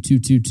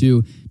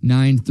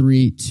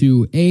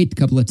 512-222-9328. A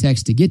couple of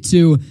texts to get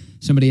to.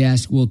 Somebody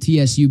asked, will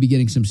TSU be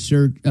getting some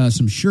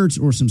shirts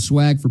or some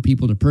swag for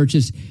people to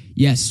purchase?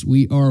 Yes,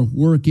 we are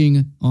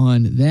working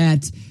on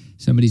that.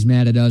 Somebody's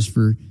mad at us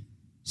for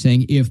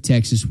saying if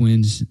Texas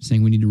wins,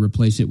 saying we need to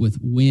replace it with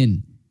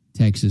when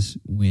Texas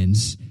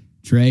wins.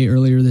 Trey,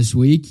 earlier this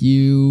week,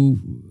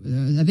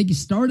 I think you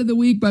started the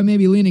week by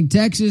maybe leaning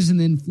Texas and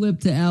then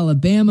flipped to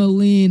Alabama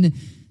lean.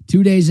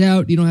 2 days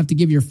out, you don't have to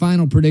give your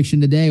final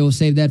prediction today. We'll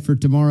save that for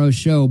tomorrow's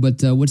show.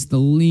 But what's the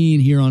lean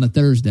here on a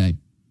Thursday?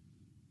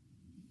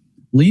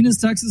 Lean as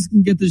Texas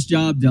can get this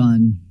job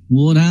done.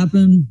 Will it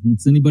happen?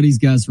 It's anybody's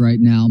guess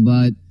right now.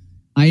 But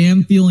I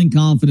am feeling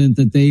confident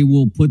that they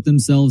will put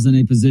themselves in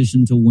a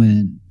position to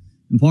win.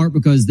 In part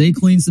because they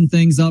cleaned some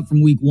things up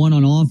from week 1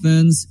 on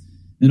offense.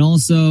 And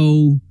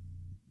also,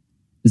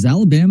 is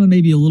Alabama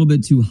maybe a little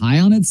bit too high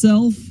on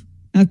itself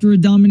after a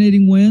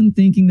dominating win,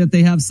 thinking that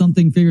they have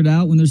something figured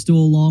out when there's still a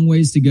long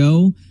ways to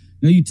go?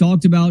 You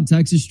talked about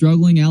Texas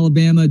struggling,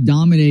 Alabama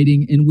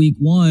dominating in week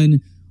 1.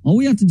 All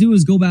we have to do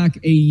is go back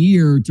a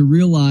year to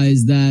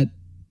realize that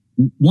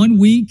 1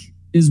 week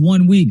is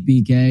 1 week,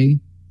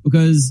 BK,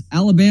 because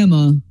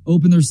Alabama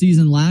opened their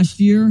season last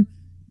year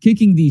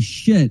kicking the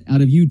shit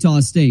out of Utah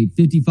State,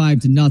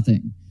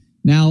 55-0.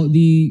 Now,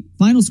 the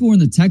final score in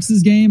the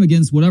Texas game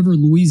against whatever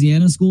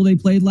Louisiana school they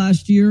played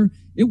last year,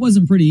 it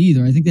wasn't pretty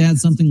either. I think they had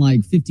something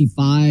like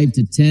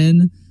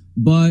 55-10.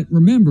 But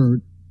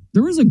remember,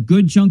 there was a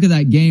good chunk of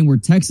that game where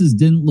Texas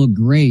didn't look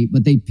great,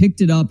 but they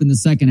picked it up in the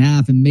second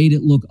half and made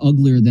it look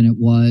uglier than it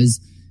was.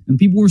 And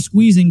people were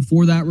squeezing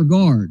for that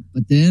regard.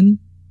 But then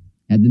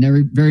had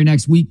the very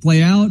next week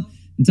play out,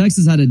 and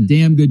Texas had a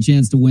damn good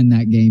chance to win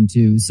that game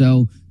too.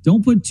 So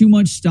don't put too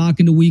much stock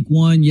into week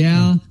 1.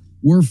 Yeah.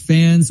 We're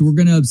fans. We're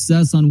going to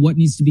obsess on what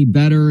needs to be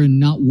better and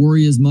not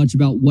worry as much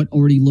about what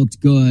already looked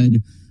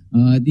good.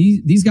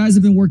 These guys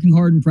have been working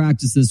hard in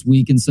practice this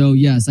week. And so,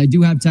 yes, I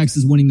do have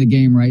Texas winning the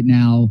game right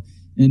now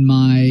in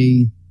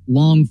my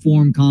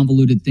long-form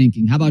convoluted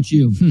thinking. How about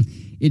you?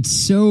 It's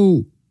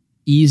so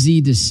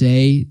easy to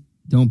say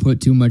don't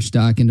put too much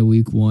stock into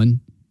week 1.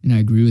 And I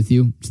agree with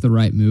you. It's the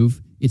right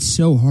move. It's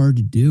so hard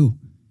to do.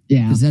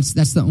 Yeah. Because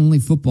that's the only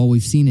football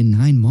we've seen in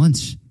 9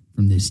 months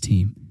from this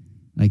team.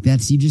 Like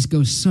you just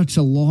go such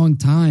a long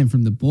time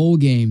from the bowl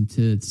game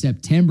to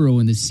September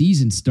when the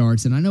season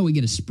starts. And I know we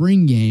get a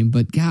spring game,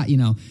 but God,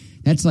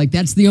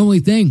 that's the only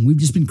thing. We've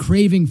just been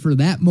craving for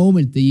that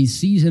moment, the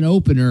season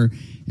opener,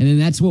 and then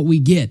that's what we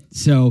get.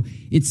 So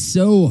it's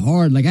so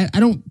hard. Like I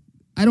don't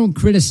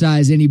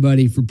criticize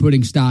anybody for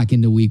putting stock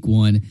into week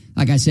 1.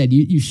 Like I said,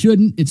 you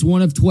shouldn't. It's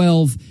 1 of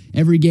 12.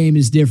 Every game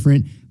is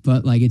different,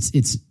 but like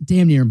it's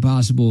damn near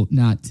impossible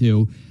not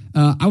to.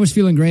 I was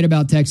feeling great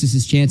about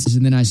Texas's chances,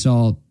 and then I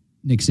saw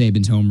Nick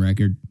Saban's home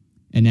record,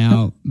 and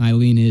now my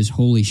lean is,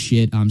 holy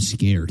shit, I'm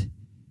scared.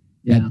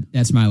 Yeah.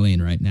 That's my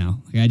lane right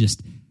now. Like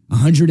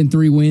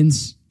 103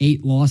 wins,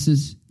 8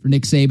 losses for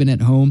Nick Saban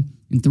at home.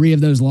 And 3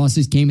 of those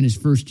losses came in his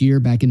first year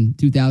back in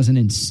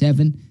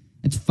 2007.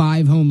 That's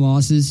 5 home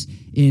losses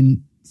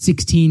in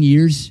 16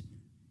 years.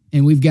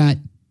 And we've got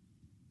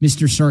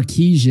Mr.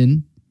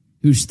 Sarkisian,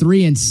 who's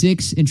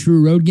 3-6 in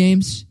true road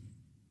games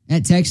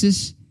at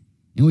Texas.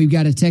 And we've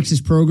got a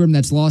Texas program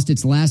that's lost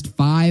its last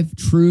 5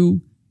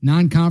 true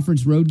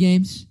non-conference road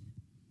games.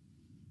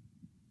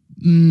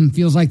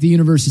 Feels like the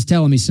universe is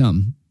telling me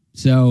something.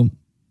 So,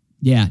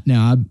 yeah,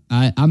 no,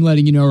 I'm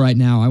letting you know right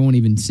now, I won't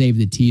even save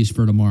the tease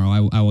for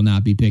tomorrow. I will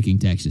not be picking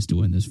Texas to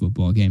win this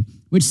football game,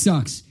 which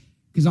sucks.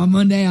 Because on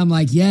Monday, I'm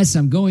like, yes,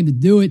 I'm going to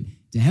do it.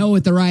 To hell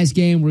with the Rice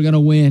game. We're going to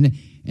win.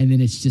 And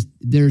then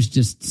there's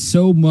just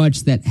so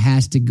much that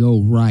has to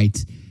go right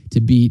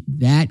to beat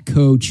that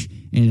coach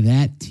and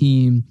that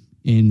team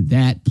in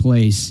that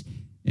place.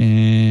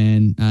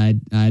 And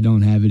I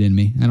don't have it in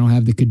me. I don't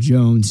have the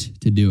cajones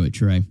to do it,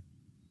 Trey.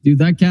 Dude,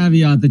 that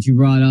caveat that you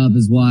brought up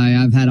is why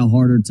I've had a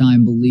harder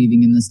time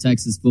believing in this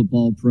Texas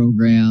football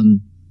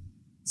program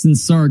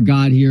since Sark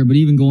got here, but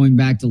even going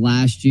back to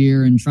last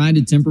year and trying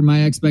to temper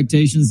my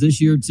expectations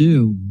this year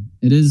too.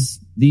 It is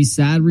the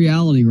sad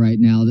reality right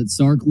now that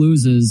Sark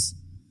loses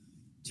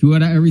 2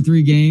 out of every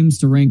 3 games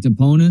to ranked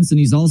opponents, and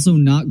he's also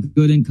not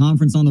good in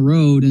conference on the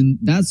road, and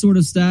that sort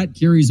of stat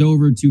carries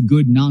over to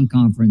good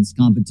non-conference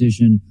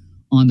competition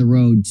on the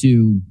road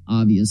too,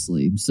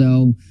 obviously.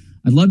 So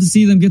I'd love to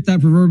see them get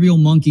that proverbial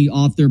monkey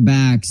off their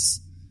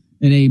backs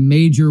in a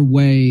major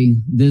way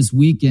this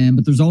weekend,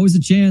 but there's always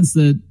a chance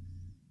that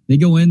they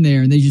go in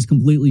there and they just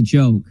completely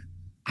choke.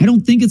 I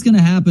don't think it's going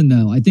to happen,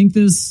 though. I think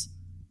this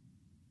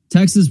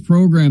Texas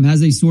program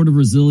has a sort of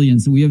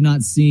resilience that we have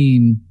not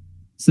seen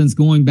since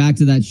going back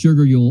to that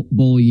Sugar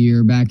Bowl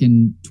year back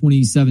in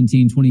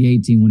 2017,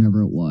 2018,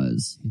 whenever it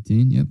was.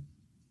 18, yep.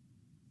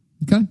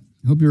 Okay,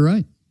 I hope you're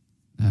right.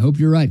 I hope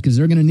you're right, because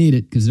they're going to need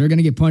it, because they're going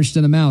to get punched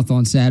in the mouth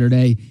on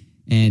Saturday.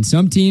 And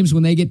some teams,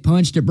 when they get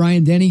punched at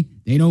Bryant-Denny,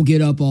 they don't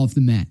get up off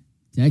the mat.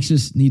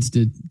 Texas needs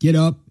to get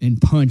up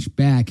and punch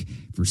back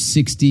for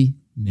 60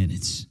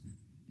 minutes.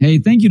 Hey,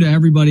 thank you to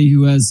everybody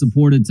who has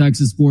supported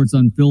Texas Sports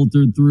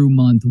Unfiltered through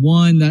month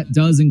 1. That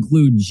does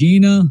include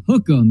Gina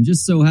Hookham.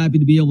 Just so happy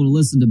to be able to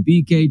listen to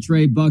BK,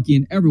 Trey, Bucky,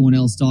 and everyone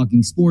else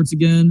talking sports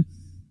again.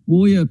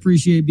 We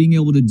appreciate being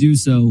able to do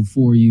so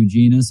for you,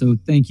 Gina. So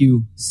thank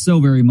you so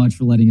very much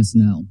for letting us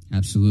know.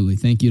 Absolutely.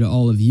 Thank you to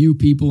all of you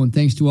people, and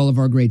thanks to all of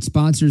our great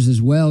sponsors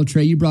as well.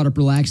 Trey, you brought up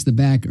Relax the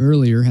Back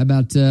earlier. How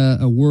about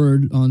a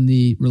word on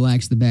the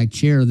Relax the Back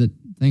chair that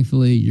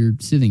thankfully you're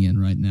sitting in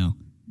right now?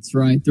 That's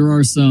right. There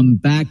are some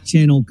back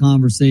channel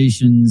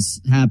conversations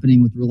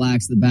happening with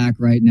Relax the Back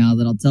right now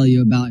that I'll tell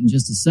you about in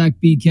just a sec,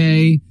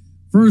 BK.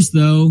 First,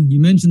 though,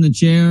 you mentioned the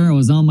chair. I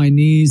was on my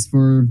knees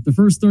for the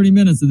first 30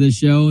 minutes of this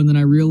show, and then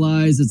I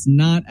realized it's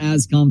not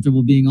as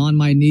comfortable being on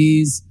my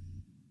knees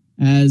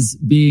as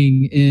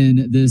being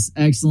in this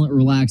excellent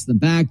Relax the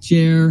Back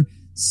chair.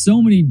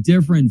 So many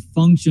different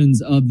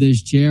functions of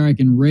this chair. I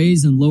can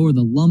raise and lower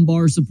the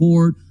lumbar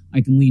support.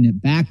 I can lean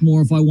it back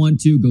more if I want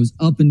to. It goes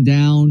up and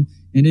down,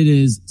 and it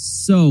is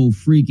so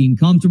freaking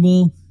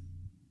comfortable.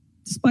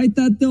 Despite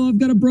that, though, I've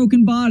got a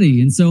broken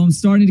body, and so I'm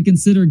starting to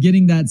consider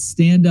getting that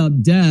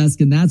stand-up desk,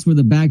 and that's where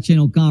the back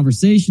channel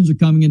conversations are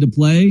coming into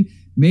play.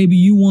 Maybe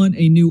you want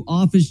a new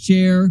office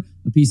chair,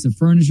 a piece of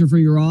furniture for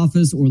your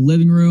office or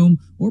living room,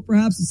 or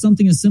perhaps it's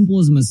something as simple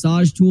as a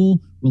massage tool.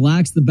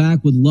 Relax the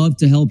Back would love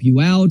to help you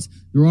out.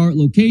 There are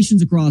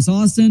locations across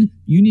Austin.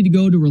 You need to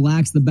go to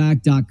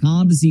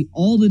relaxtheback.com to see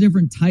all the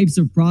different types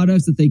of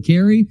products that they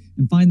carry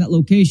and find that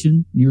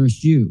location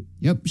nearest you.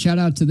 Yep. Shout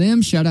out to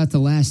them. Shout out to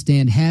Last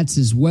Stand Hats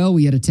as well.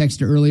 We had a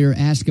texter earlier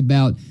ask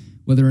about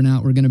whether or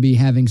not we're going to be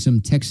having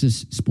some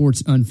Texas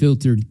Sports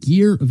Unfiltered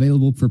gear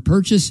available for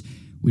purchase.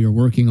 We are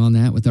working on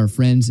that with our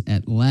friends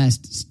at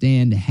Last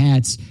Stand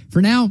Hats.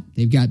 For now,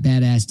 they've got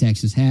badass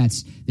Texas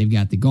hats. They've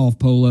got the golf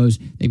polos.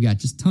 They've got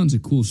just tons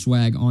of cool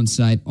swag on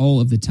site all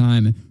of the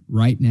time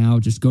right now.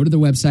 Just go to the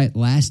website,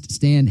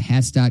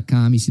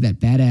 laststandhats.com. You see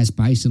that badass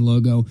bison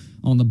logo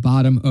on the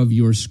bottom of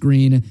your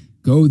screen.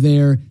 Go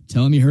there,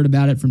 tell them you heard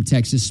about it from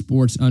Texas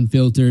Sports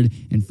Unfiltered,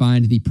 and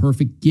find the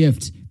perfect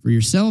gift for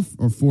yourself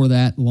or for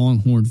that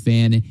Longhorn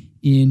fan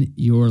in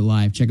your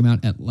life. Check them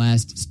out at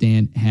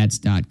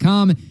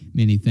laststandhats.com.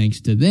 Many thanks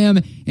to them,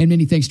 and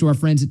many thanks to our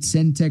friends at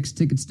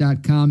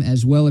sendtextickets.com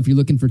as well. If you're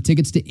looking for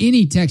tickets to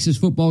any Texas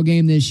football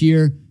game this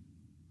year,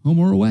 home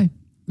or away,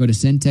 go to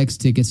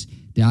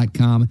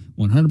sendtextickets.com.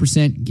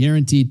 100%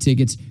 guaranteed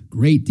tickets,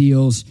 great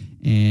deals,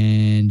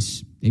 and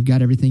they've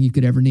got everything you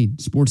could ever need.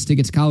 Sports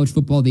tickets, college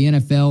football, the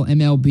NFL,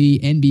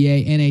 MLB,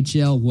 NBA,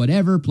 NHL,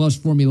 whatever, plus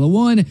Formula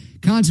One,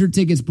 concert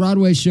tickets,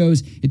 Broadway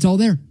shows. It's all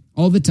there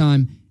all the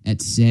time at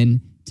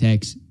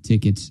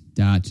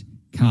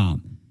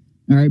sendtextickets.com.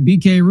 All right,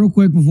 BK, real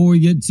quick before we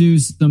get to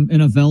some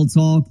NFL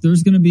talk,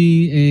 there's going to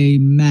be a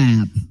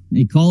map,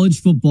 a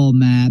college football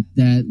map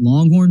that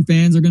Longhorn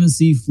fans are going to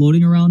see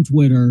floating around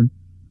Twitter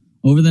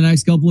over the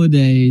next couple of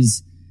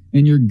days,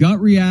 and your gut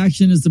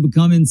reaction is to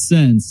become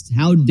incensed.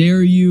 How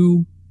dare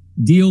you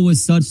deal with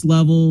such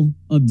level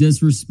of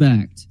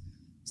disrespect.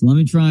 So let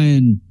me try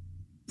and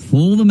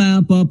pull the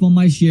map up on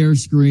my share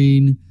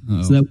screen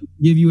so that we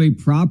give you a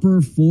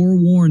proper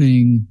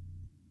forewarning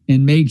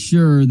and make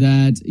sure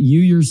that you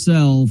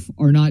yourself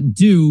are not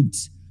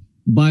duped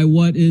by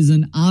what is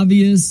an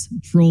obvious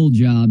troll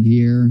job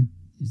here.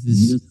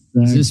 Is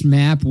this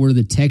map where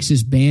the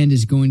Texas band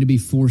is going to be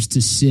forced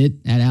to sit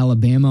at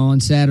Alabama on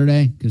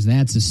Saturday? Because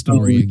that's a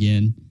story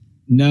again.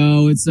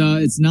 No, it's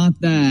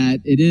not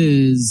that. It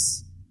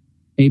is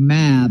a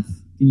map.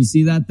 Can you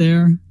see that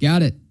there?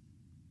 Got it.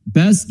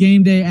 Best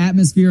game day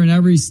atmosphere in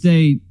every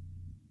state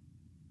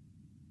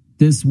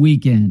this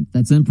weekend.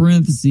 That's in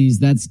parentheses.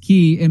 That's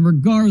key. And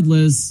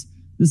regardless,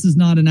 this is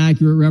not an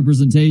accurate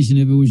representation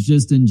if it was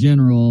just in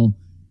general.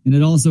 And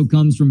it also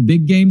comes from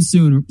Big Game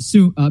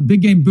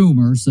Big Game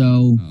Boomer.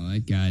 So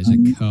that guy's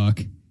a cuck.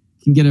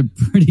 Can get a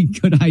pretty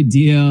good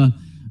idea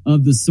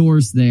of the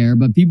source there.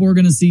 But people are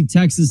going to see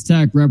Texas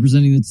Tech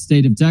representing the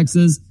state of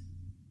Texas.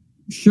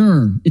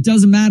 Sure. It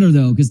doesn't matter,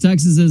 though, because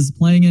Texas is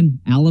playing in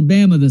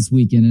Alabama this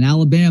weekend. And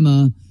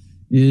Alabama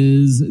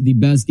is the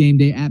best game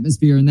day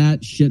atmosphere in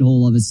that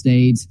shithole of a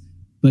state.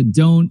 But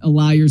don't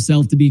allow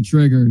yourself to be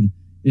triggered.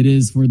 It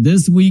is for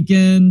this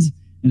weekend,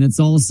 and it's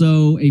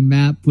also a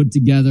map put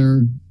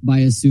together by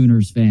a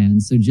Sooners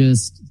fan. So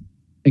just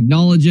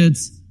acknowledge it,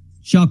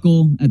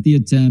 chuckle at the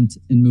attempt,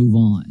 and move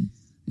on.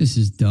 This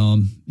is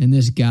dumb, and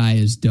this guy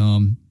is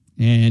dumb.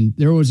 And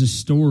there was a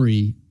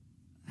story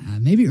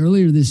maybe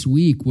earlier this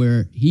week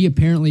where he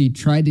apparently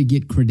tried to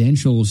get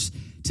credentials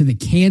to the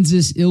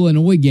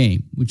Kansas-Illinois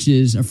game, which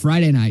is a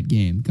Friday night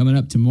game coming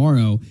up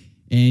tomorrow.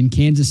 And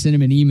Kansas sent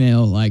him an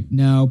email like,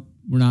 no,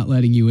 we're not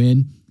letting you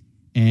in.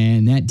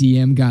 And that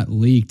DM got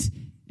leaked.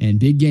 And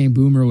Big Game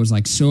Boomer was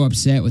like so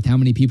upset with how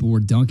many people were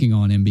dunking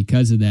on him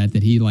because of that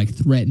he like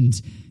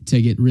threatened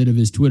to get rid of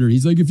his Twitter.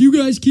 He's like, if you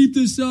guys keep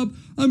this up,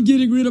 I'm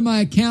getting rid of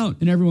my account.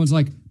 And everyone's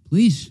like,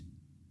 please.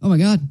 Oh my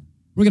God.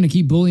 We're going to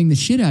keep bullying the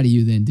shit out of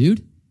you then,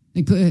 dude.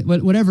 Like,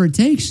 whatever it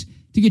takes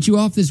to get you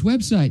off this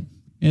website.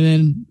 And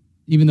then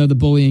even though the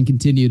bullying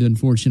continued,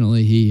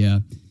 unfortunately, he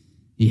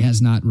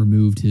has not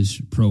removed his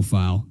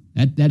profile.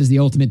 That is the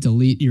ultimate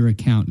delete your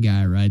account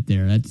guy right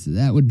there.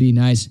 That would be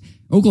nice.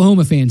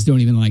 Oklahoma fans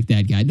don't even like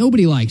that guy.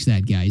 Nobody likes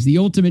that guy. He's the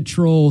ultimate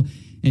troll,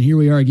 and here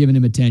we are giving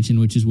him attention,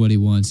 which is what he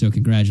wants. So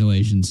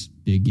congratulations,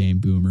 Big Game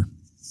Boomer.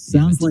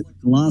 Sounds like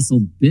a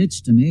colossal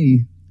bitch to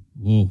me.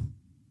 Whoa.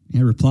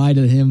 Yeah, reply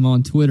to him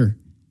on Twitter.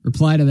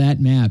 Reply to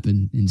that map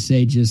and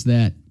say just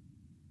that.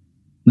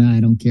 I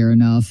don't care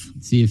enough.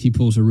 See if he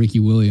pulls a Ricky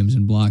Williams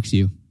and blocks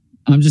you.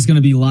 I'm just going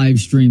to be live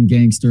stream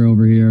gangster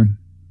over here.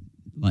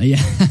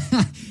 Yeah,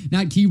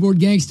 not keyboard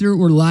gangster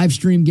or live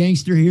stream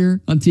gangster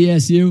here on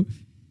TSU.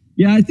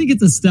 Yeah, I think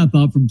it's a step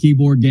up from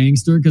keyboard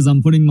gangster because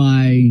I'm putting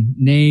my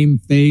name,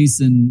 face,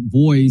 and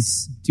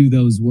voice to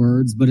those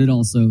words, but it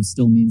also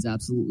still means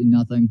absolutely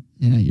nothing.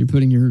 Yeah, you're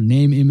putting your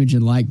name, image,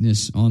 and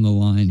likeness on the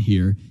line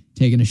here,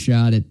 taking a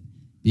shot at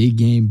Big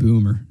Game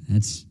Boomer.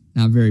 That's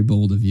not very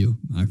bold of you,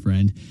 my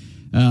friend.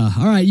 All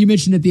right, you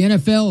mentioned that the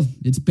NFL,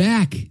 it's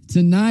back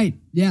tonight.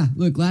 Yeah,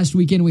 look, last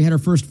weekend we had our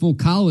first full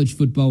college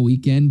football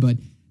weekend, but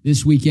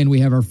this weekend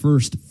we have our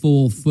first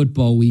full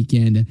football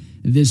weekend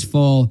this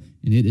fall,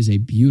 and it is a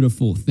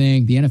beautiful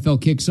thing. The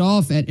NFL kicks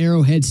off at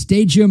Arrowhead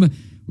Stadium,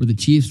 where the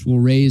Chiefs will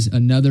raise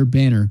another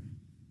banner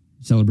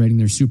celebrating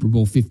their Super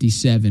Bowl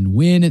 57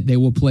 win. They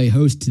will play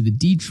host to the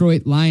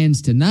Detroit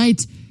Lions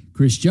tonight.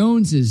 Chris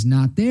Jones is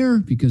not there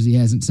because he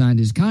hasn't signed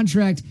his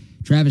contract.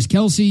 Travis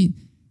Kelce,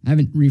 I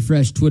haven't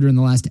refreshed Twitter in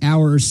the last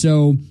hour or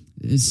so.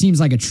 It seems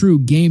like a true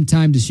game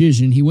time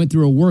decision. He went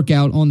through a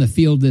workout on the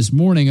field this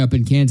morning up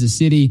in Kansas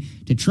City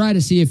to try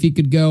to see if he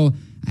could go.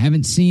 I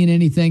haven't seen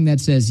anything that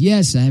says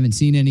yes. I haven't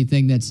seen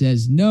anything that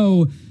says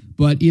no.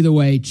 But either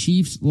way,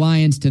 Chiefs,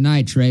 Lions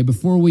tonight, Trey.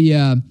 Before we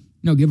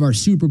give our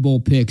Super Bowl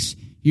picks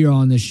here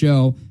on the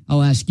show,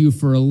 I'll ask you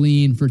for a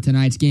lean for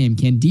tonight's game.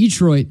 Can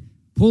Detroit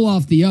pull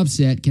off the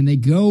upset? Can they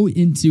go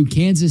into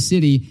Kansas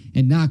City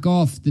and knock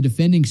off the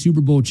defending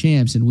Super Bowl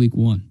champs in week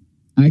one?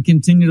 I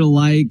continue to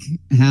like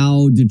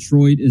how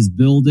Detroit is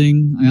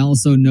building. I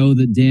also know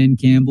that Dan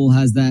Campbell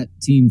has that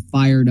team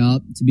fired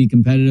up to be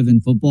competitive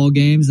in football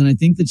games. And I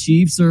think the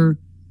Chiefs are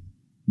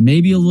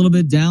maybe a little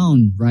bit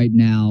down right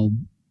now.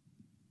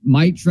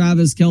 Might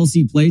Travis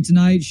Kelce play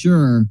tonight?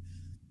 Sure.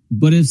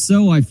 But if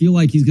so, I feel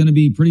like he's going to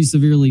be pretty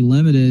severely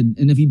limited.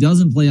 And if he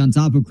doesn't play on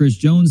top of Chris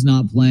Jones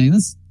not playing,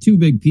 that's two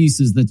big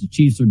pieces that the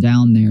Chiefs are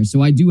down there.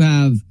 So I do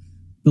have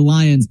the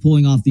Lions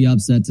pulling off the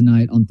upset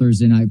tonight on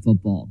Thursday Night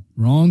Football.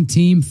 Wrong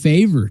team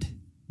favored.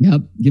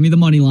 Yep. Give me the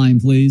money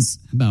line, please.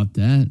 How about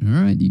that?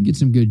 All right. You can get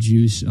some good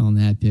juice on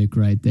that pick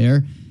right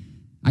there.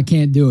 I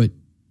can't do it.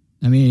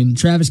 I mean,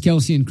 Travis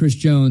Kelce and Chris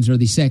Jones are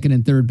the second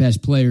and third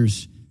best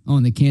players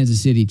on the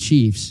Kansas City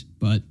Chiefs,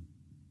 but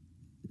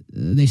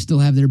they still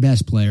have their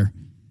best player.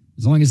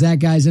 As long as that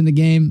guy's in the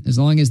game, as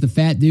long as the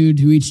fat dude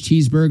who eats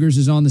cheeseburgers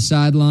is on the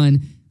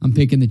sideline, I'm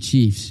picking the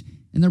Chiefs.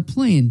 And they're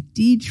playing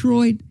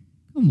Detroit.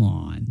 Come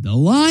on. The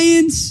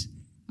Lions?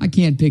 I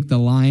can't pick the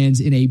Lions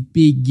in a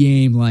big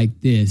game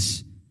like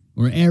this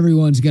where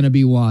everyone's going to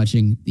be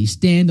watching the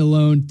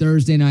standalone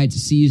Thursday night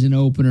season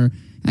opener.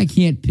 I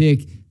can't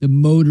pick the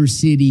Motor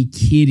City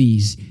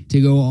Kitties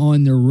to go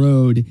on the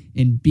road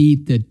and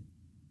beat the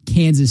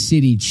Kansas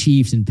City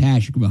Chiefs and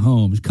Patrick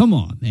Mahomes. Come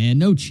on, man.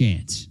 No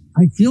chance.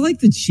 I feel like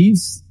the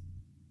Chiefs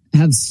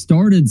have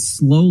started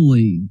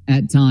slowly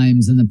at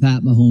times in the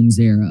Pat Mahomes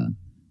era.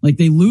 Like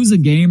they lose a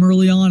game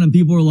early on and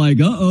people are like,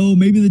 uh-oh,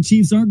 maybe the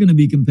Chiefs aren't going to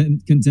be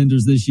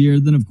contenders this year.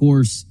 Then, of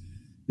course,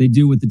 they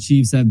do what the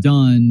Chiefs have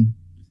done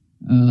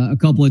a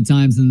couple of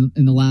times in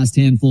the last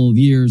handful of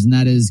years, and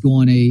that is go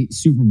on a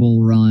Super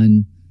Bowl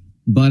run.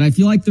 But I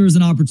feel like there's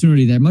an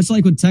opportunity there, much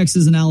like with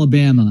Texas and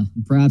Alabama.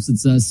 Perhaps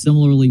it's a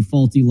similarly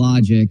faulty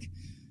logic.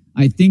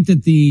 I think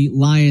that the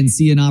Lions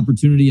see an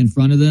opportunity in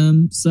front of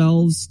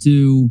themselves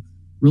to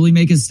really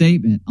make a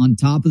statement on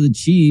top of the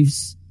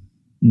Chiefs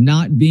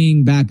not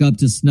being back up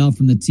to snuff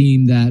from the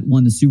team that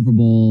won the Super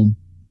Bowl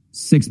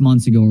 6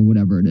 months ago or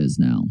whatever it is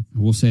now. I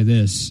will say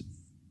this.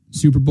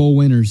 Super Bowl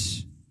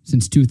winners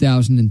since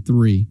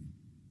 2003.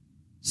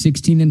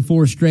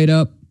 16-4 straight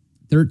up,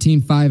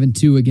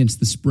 13-5-2 against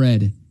the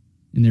spread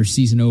in their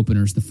season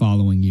openers the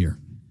following year.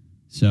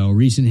 So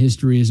recent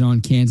history is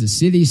on Kansas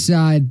City's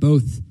side,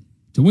 both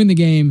to win the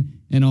game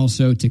and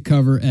also to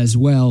cover as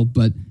well.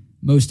 But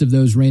most of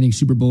those reigning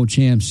Super Bowl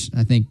champs,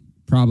 I think,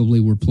 probably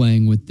were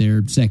playing with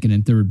their second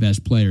and third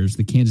best players.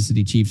 The Kansas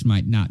City Chiefs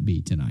might not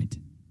be tonight.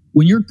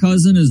 When your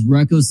cousin is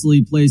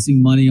recklessly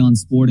placing money on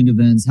sporting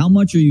events, how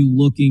much are you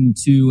looking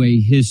to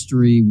a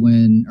history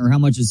or how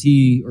much is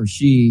he or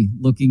she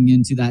looking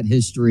into that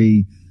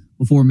history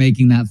before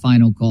making that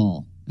final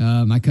call?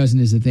 My cousin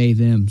is a they,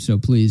 them, so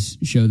please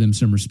show them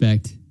some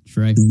respect,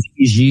 Trey.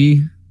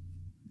 ZG?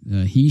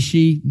 He,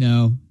 she?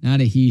 No,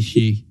 not a he,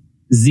 she.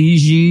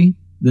 ZG?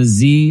 The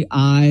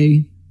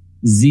Z-I-Z-H-E?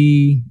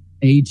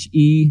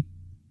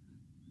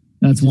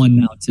 That's one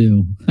now,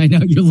 too. I know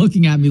you're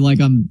looking at me like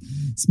I'm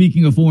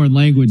speaking a foreign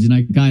language, and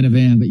I kind of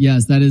am. But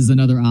yes, that is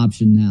another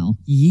option now.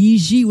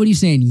 Yiji? What are you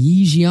saying?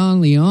 Yi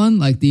Jianlian?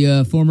 Like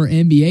the former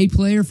NBA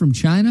player from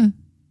China?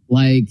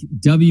 Like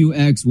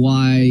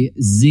WXYZ.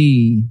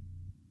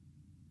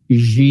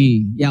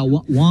 Xi. Yeah,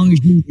 Wang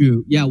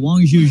Zhuzhu. Yeah,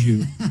 Wang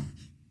Zhuzhu.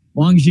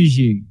 Wang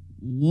Zhuzhu.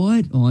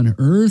 What on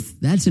earth?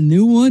 That's a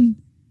new one?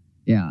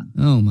 Yeah.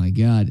 Oh, my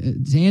God.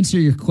 To answer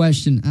your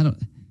question, I don't...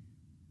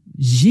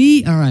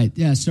 Xi? All right.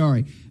 Yeah,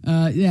 sorry.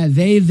 Yeah,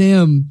 they,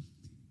 them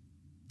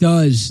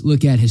does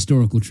look at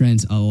historical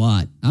trends a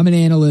lot. I'm an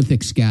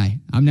analytics guy.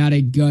 I'm not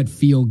a gut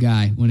feel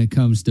guy when it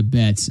comes to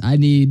bets. I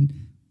need,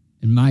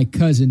 and my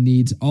cousin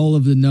needs, all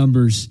of the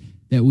numbers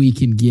that we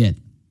can get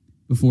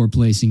before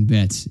placing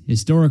bets.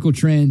 Historical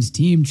trends,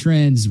 team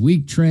trends,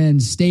 week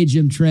trends,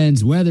 stadium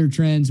trends, weather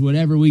trends,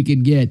 whatever we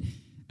can get.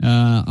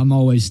 I'm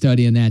always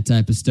studying that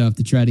type of stuff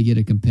to try to get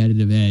a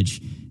competitive edge,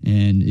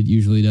 and it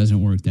usually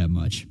doesn't work that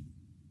much.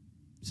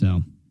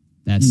 So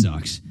that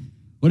sucks.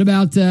 What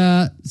about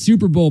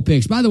Super Bowl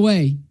picks? By the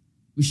way,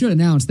 we should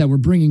announce that we're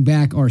bringing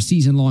back our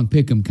season-long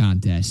pick'em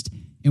contest,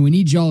 and we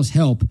need y'all's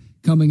help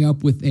coming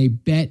up with a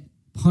bet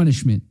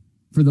punishment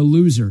for the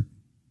loser,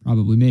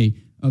 probably me,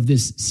 of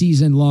this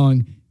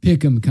season-long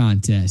pick'em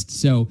contest.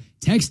 So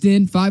text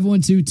in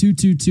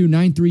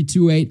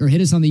 512-222-9328 or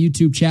hit us on the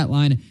YouTube chat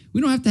line.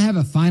 We don't have to have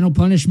a final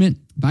punishment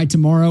by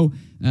tomorrow.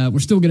 We're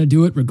still going to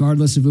do it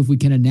regardless of if we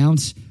can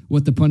announce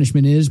what the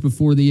punishment is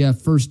before the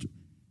first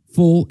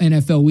full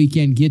NFL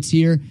weekend gets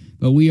here.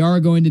 But we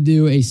are going to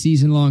do a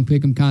season-long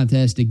pick'em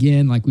contest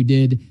again like we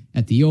did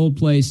at the old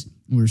place.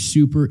 We're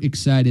super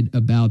excited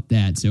about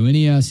that. So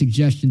any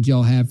suggestions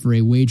y'all have for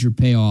a wager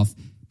payoff,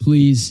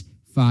 please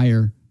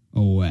fire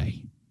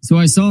away. So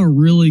I saw a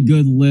really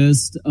good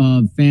list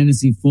of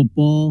fantasy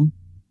football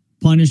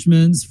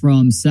punishments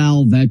from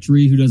Sal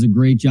Vetri, who does a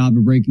great job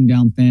of breaking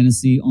down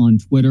fantasy on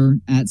Twitter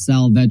at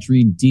Sal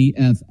Vetri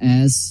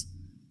DFS.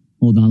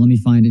 Hold on, let me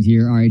find it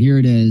here. All right, here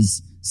it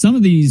is. Some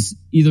of these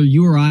either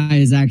you or I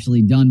has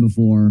actually done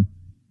before,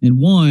 and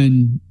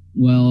one,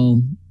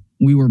 well,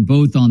 we were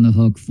both on the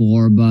hook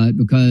for, but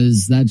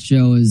because that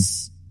show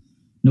is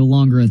no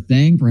longer a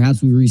thing,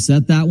 perhaps we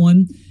reset that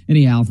one.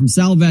 Anyhow, from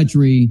Sal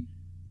Vetri,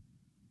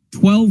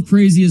 12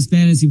 craziest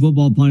fantasy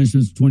football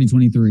punishments for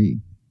 2023.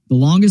 The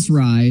longest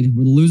ride,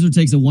 where the loser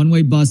takes a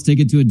one-way bus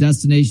ticket to a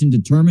destination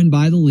determined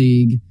by the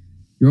league.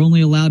 You're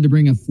only allowed to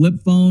bring a flip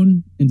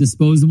phone and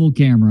disposable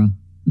camera.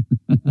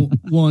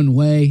 One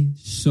way,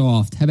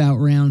 soft. How about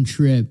round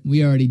trip?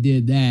 We already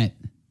did that.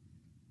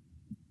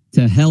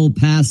 To El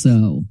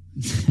Paso.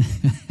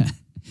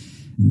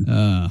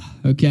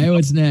 Okay,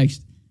 what's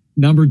next?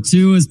 Number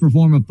 2 is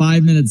perform a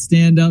 5-minute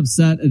stand-up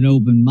set at an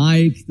open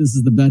mic. This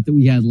is the bet that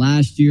we had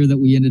last year that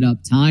we ended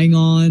up tying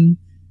on.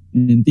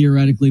 And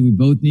theoretically, we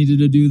both needed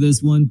to do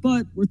this one,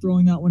 but we're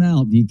throwing that one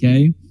out,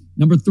 BK.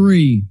 Number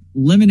 3,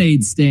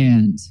 lemonade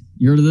stand.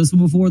 You heard of this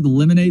one before, the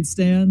lemonade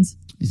stands?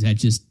 Is that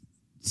just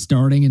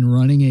starting and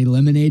running a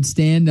lemonade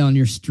stand on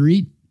your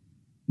street?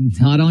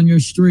 Not on your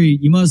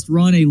street. You must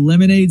run a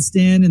lemonade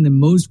stand in the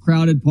most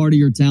crowded part of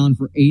your town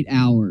for 8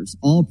 hours.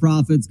 All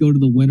profits go to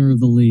the winner of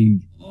the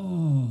league.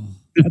 Oh,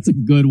 that's a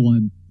good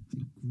one.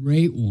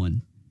 Great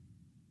one.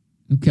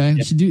 Okay.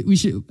 Yeah. We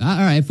should. All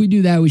right. If we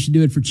do that, we should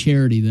do it for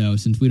charity, though,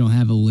 since we don't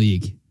have a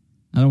league.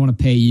 I don't want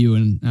to pay you,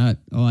 and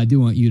I do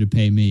want you to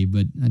pay me,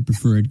 but I'd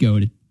prefer it go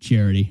to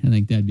charity. I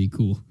think that'd be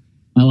cool.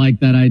 I like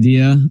that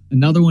idea.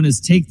 Another one is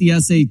take the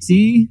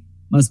SAT.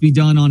 Must be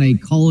done on a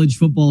college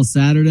football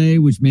Saturday,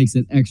 which makes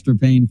it extra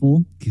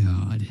painful.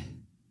 God.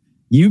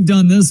 You've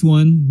done this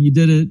one. You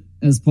did it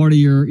as part of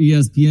your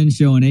ESPN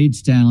show in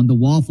H-Town, the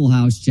Waffle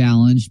House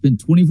Challenge. Spend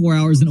 24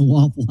 hours in a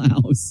Waffle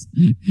House.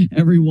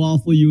 Every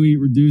waffle you eat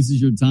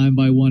reduces your time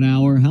by 1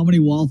 hour. How many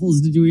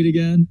waffles did you eat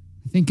again?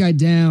 I think I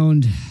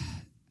downed,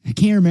 I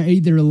can't remember,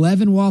 either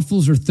 11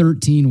 waffles or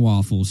 13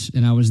 waffles.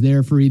 And I was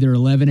there for either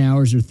 11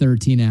 hours or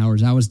 13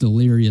 hours. I was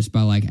delirious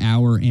by like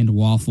hour and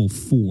waffle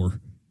 4.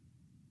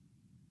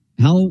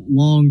 How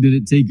long did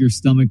it take your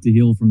stomach to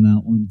heal from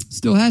that one?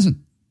 Still hasn't.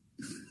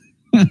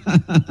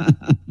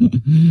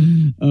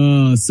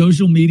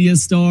 Social media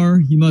star.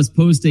 You must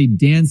post a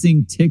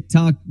dancing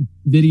TikTok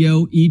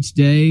video each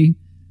day.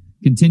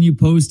 Continue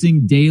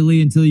posting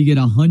daily until you get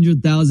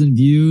 100,000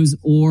 views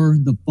or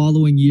the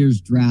following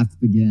year's draft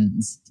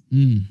begins.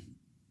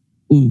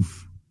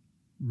 Oof.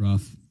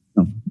 Rough.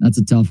 Oh, that's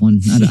a tough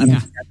one.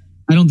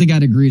 I don't think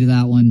I'd agree to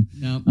that one.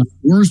 No.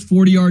 Worst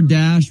 40-yard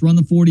dash. Run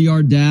the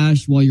 40-yard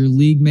dash while your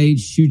league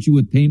mates shoot you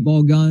with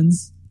paintball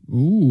guns.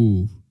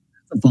 Ooh.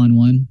 That's a fun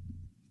one.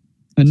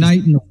 A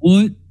night in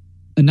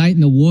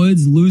the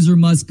woods. Loser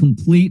must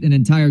complete an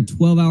entire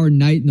 12-hour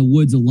night in the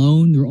woods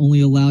alone. They're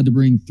only allowed to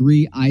bring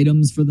 3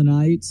 items for the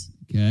night.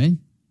 Okay.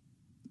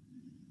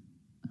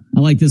 I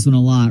like this one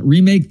a lot.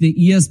 Remake the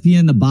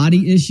ESPN The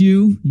Body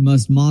Issue. You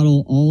must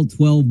model all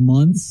 12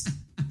 months.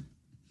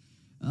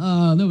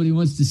 Oh, nobody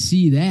wants to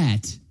see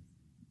that.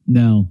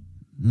 No.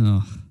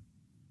 Oh.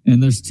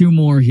 And there's 2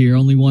 more here,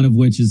 only one of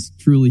which is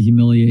truly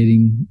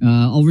humiliating.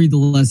 I'll read the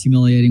less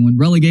humiliating one.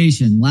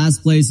 Relegation.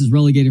 Last place is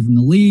relegated from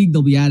the league.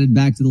 They'll be added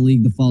back to the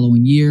league the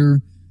following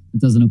year.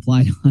 It doesn't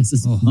apply to us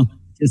as well.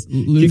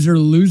 Loser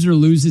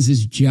loses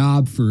his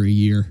job for a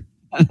year.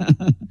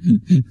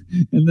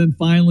 And then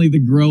finally, the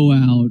grow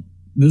out.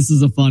 This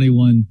is a funny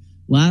one.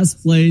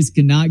 Last place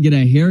cannot get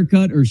a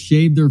haircut or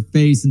shave their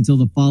face until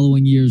the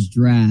following year's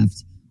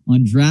draft.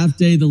 On draft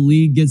day, the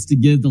league gets to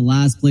give the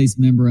last place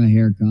member a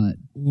haircut.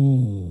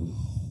 Oh,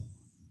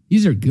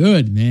 these are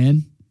good,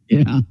 man.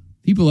 Yeah.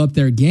 People up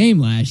their game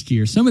last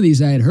year. Some of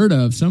these I had heard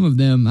of. Some of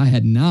them I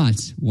had not.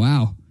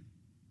 Wow.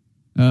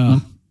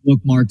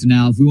 Bookmarked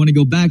now. If we want to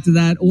go back to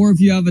that, or if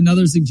you have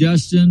another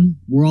suggestion,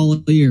 we're all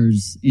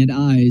ears and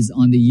eyes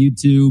on the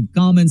YouTube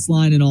comments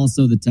line and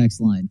also the text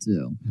line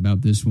too. How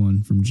about this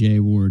one from Jay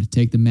Ward?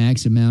 Take the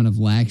max amount of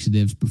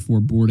laxatives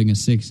before boarding a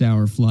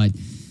 6-hour flight.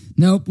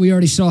 Nope, we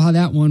already saw how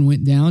that one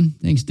went down.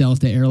 Thanks,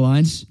 Delta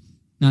Airlines.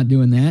 Not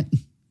doing that.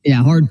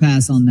 Yeah, hard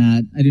pass on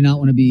that. I do not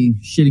want to be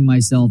shitting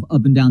myself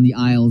up and down the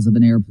aisles of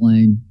an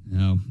airplane.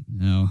 No,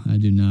 I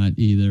do not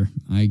either.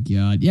 My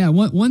God. Yeah,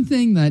 one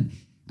thing that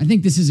I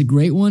think this is a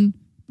great one,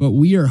 but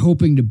we are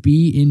hoping to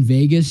be in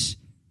Vegas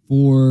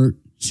for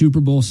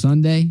Super Bowl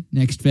Sunday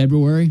next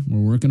February. We're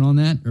working on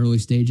that. Early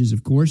stages,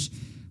 of course.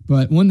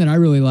 But one that I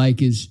really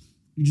like is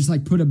you just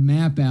like put a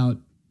map out,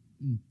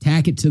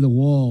 tack it to the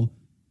wall.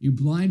 You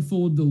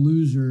blindfold the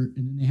loser,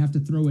 and then they have to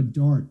throw a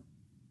dart.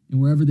 And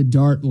wherever the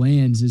dart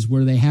lands is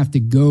where they have to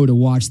go to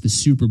watch the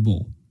Super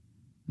Bowl.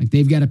 Like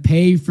they've got to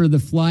pay for the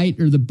flight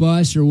or the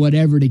bus or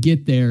whatever to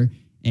get there.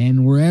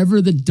 And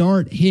wherever the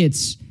dart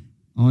hits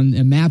on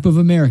a map of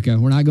America,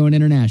 we're not going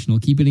international,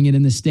 keeping it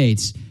in the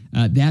States.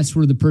 That's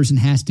where the person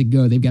has to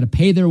go. They've got to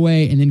pay their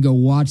way and then go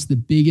watch the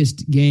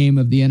biggest game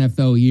of the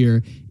NFL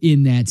year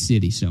in that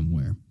city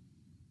somewhere.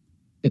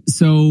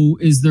 So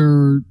is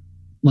there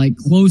like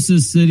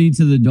closest city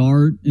to the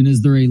dart, and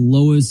is there a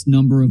lowest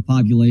number of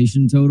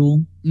population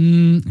total?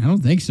 I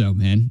don't think so,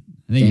 man.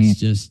 I think it's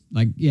just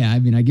like, I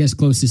mean, I guess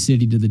closest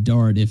city to the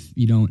dart if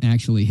you don't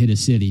actually hit a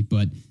city.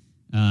 But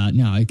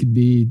no, it could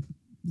be,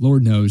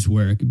 Lord knows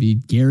where. It could be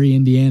Gary,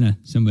 Indiana,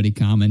 somebody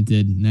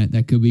commented. And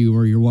that could be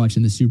where you're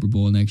watching the Super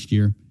Bowl next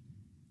year.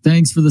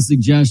 Thanks for the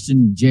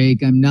suggestion,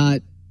 Jake. I'm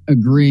not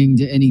agreeing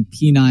to any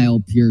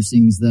penile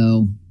piercings,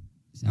 though.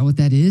 Is that what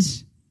that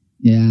is?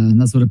 Yeah, and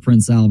that's what a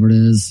Prince Albert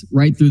is.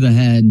 Right through the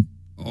head.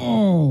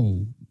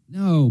 Oh,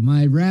 no,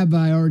 my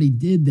rabbi already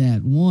did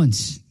that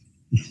once.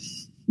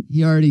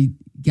 He already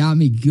got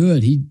me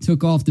good. He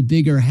took off the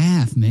bigger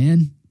half,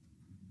 man.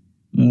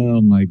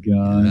 Oh, my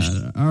gosh.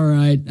 All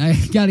right. I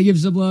got to give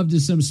some love to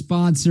some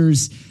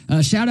sponsors.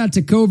 Shout out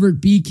to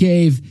Covert Bee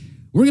Cave.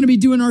 We're going to be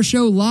doing our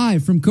show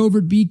live from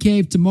Covert Bee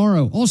Cave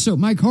tomorrow. Also,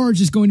 Mike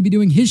Harge is going to be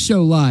doing his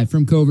show live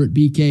from Covert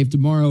Bee Cave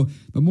tomorrow.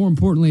 But more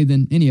importantly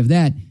than any of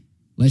that,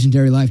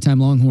 legendary lifetime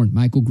Longhorn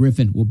Michael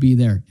Griffin will be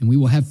there. And we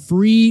will have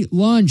free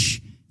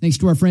lunch thanks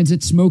to our friends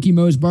at Smoky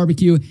Moe's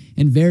Barbecue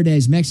and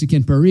Verde's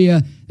Mexican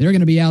Parrilla. They're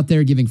going to be out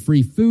there giving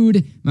free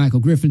food. Michael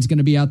Griffin's going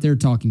to be out there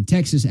talking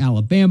Texas,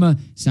 Alabama,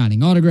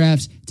 signing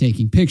autographs,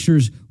 taking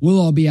pictures. We'll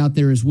all be out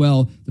there as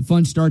well. The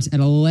fun starts at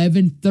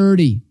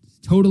 11:30.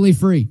 It's totally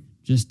free.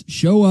 Just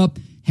show up,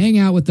 hang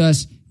out with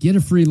us, get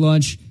a free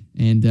lunch,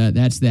 and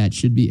that's that.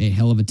 Should be a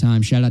hell of a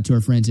time. Shout out to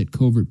our friends at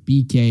Covert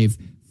Bee Cave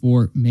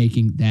for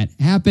making that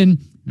happen.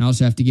 I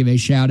also have to give a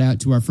shout out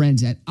to our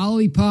friends at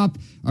Olipop,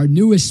 our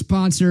newest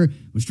sponsor.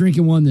 Was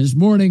drinking one this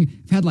morning.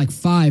 I've had like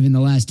 5 in the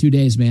last 2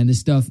 days, man. This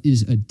stuff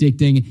is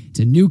addicting. It's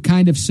a new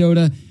kind of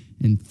soda.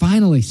 And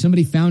finally,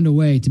 somebody found a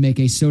way to make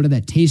a soda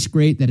that tastes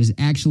great, that is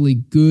actually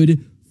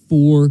good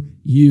for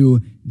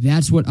you.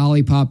 That's what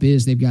Olipop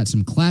is. They've got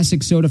some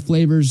classic soda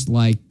flavors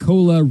like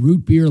cola,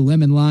 root beer,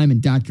 lemon lime,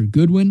 and Dr.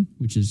 Goodwin,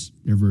 which is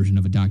their version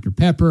of a Dr.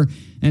 Pepper.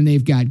 And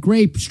they've got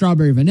grape,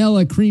 strawberry,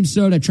 vanilla, cream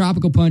soda,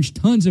 tropical punch,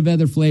 tons of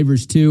other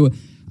flavors too.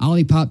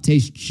 Olipop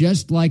tastes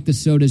just like the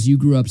sodas you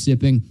grew up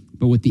sipping,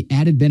 but with the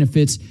added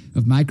benefits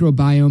of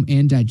microbiome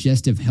and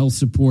digestive health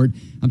support.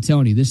 I'm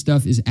telling you, this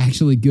stuff is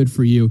actually good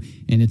for you,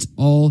 and it's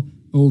all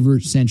over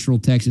Central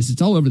Texas.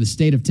 It's all over the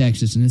state of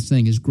Texas, and this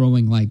thing is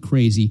growing like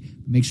crazy.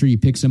 Make sure you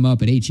pick some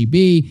up at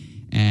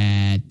H-E-B,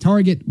 at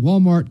Target,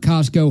 Walmart,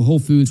 Costco, Whole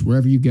Foods,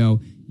 wherever you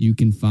go, you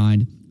can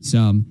find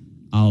some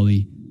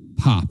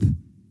Olipop.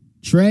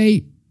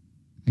 Trey,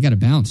 I got to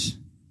bounce.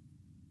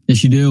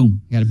 Yes, you do.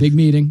 I got a big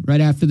meeting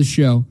right after the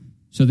show.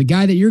 So the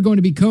guy that you're going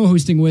to be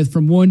co-hosting with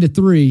from 1 to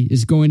 3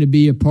 is going to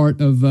be a part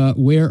of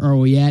Where Are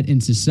We At in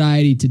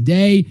Society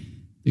today.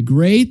 The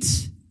great,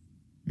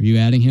 are you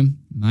adding him?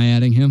 Am I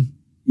adding him?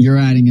 You're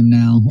adding him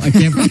now. I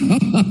can't.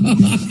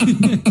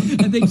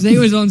 I think Zay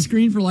was on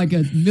screen for like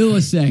a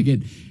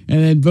millisecond,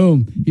 and then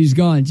boom, he's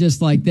gone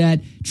just like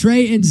that.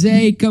 Trey and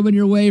Zay coming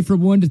your way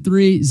from 1 to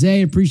 3.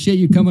 Zay, appreciate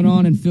you coming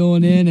on and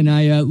filling in, and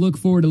I look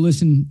forward to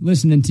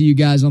listening to you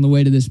guys on the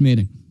way to this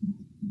meeting.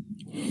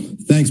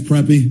 Thanks,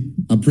 Preppy.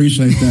 I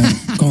appreciate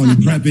that. Calling you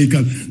Preppy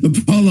because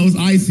the polo's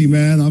icy,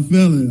 man. I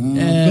feel it.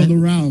 I feel the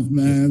Ralph,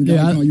 man.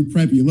 Gotta call you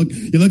Preppy. You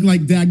look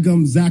like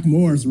dadgum Zach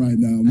Morris right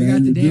now, man. I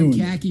got the damn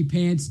khaki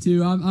pants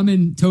too. I'm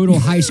in total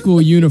high school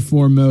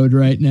uniform mode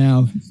right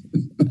now.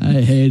 I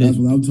hate it. That's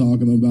what I'm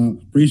talking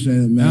about. Appreciate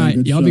it, man. All right,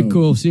 Good y'all show. be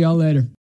cool. See y'all later.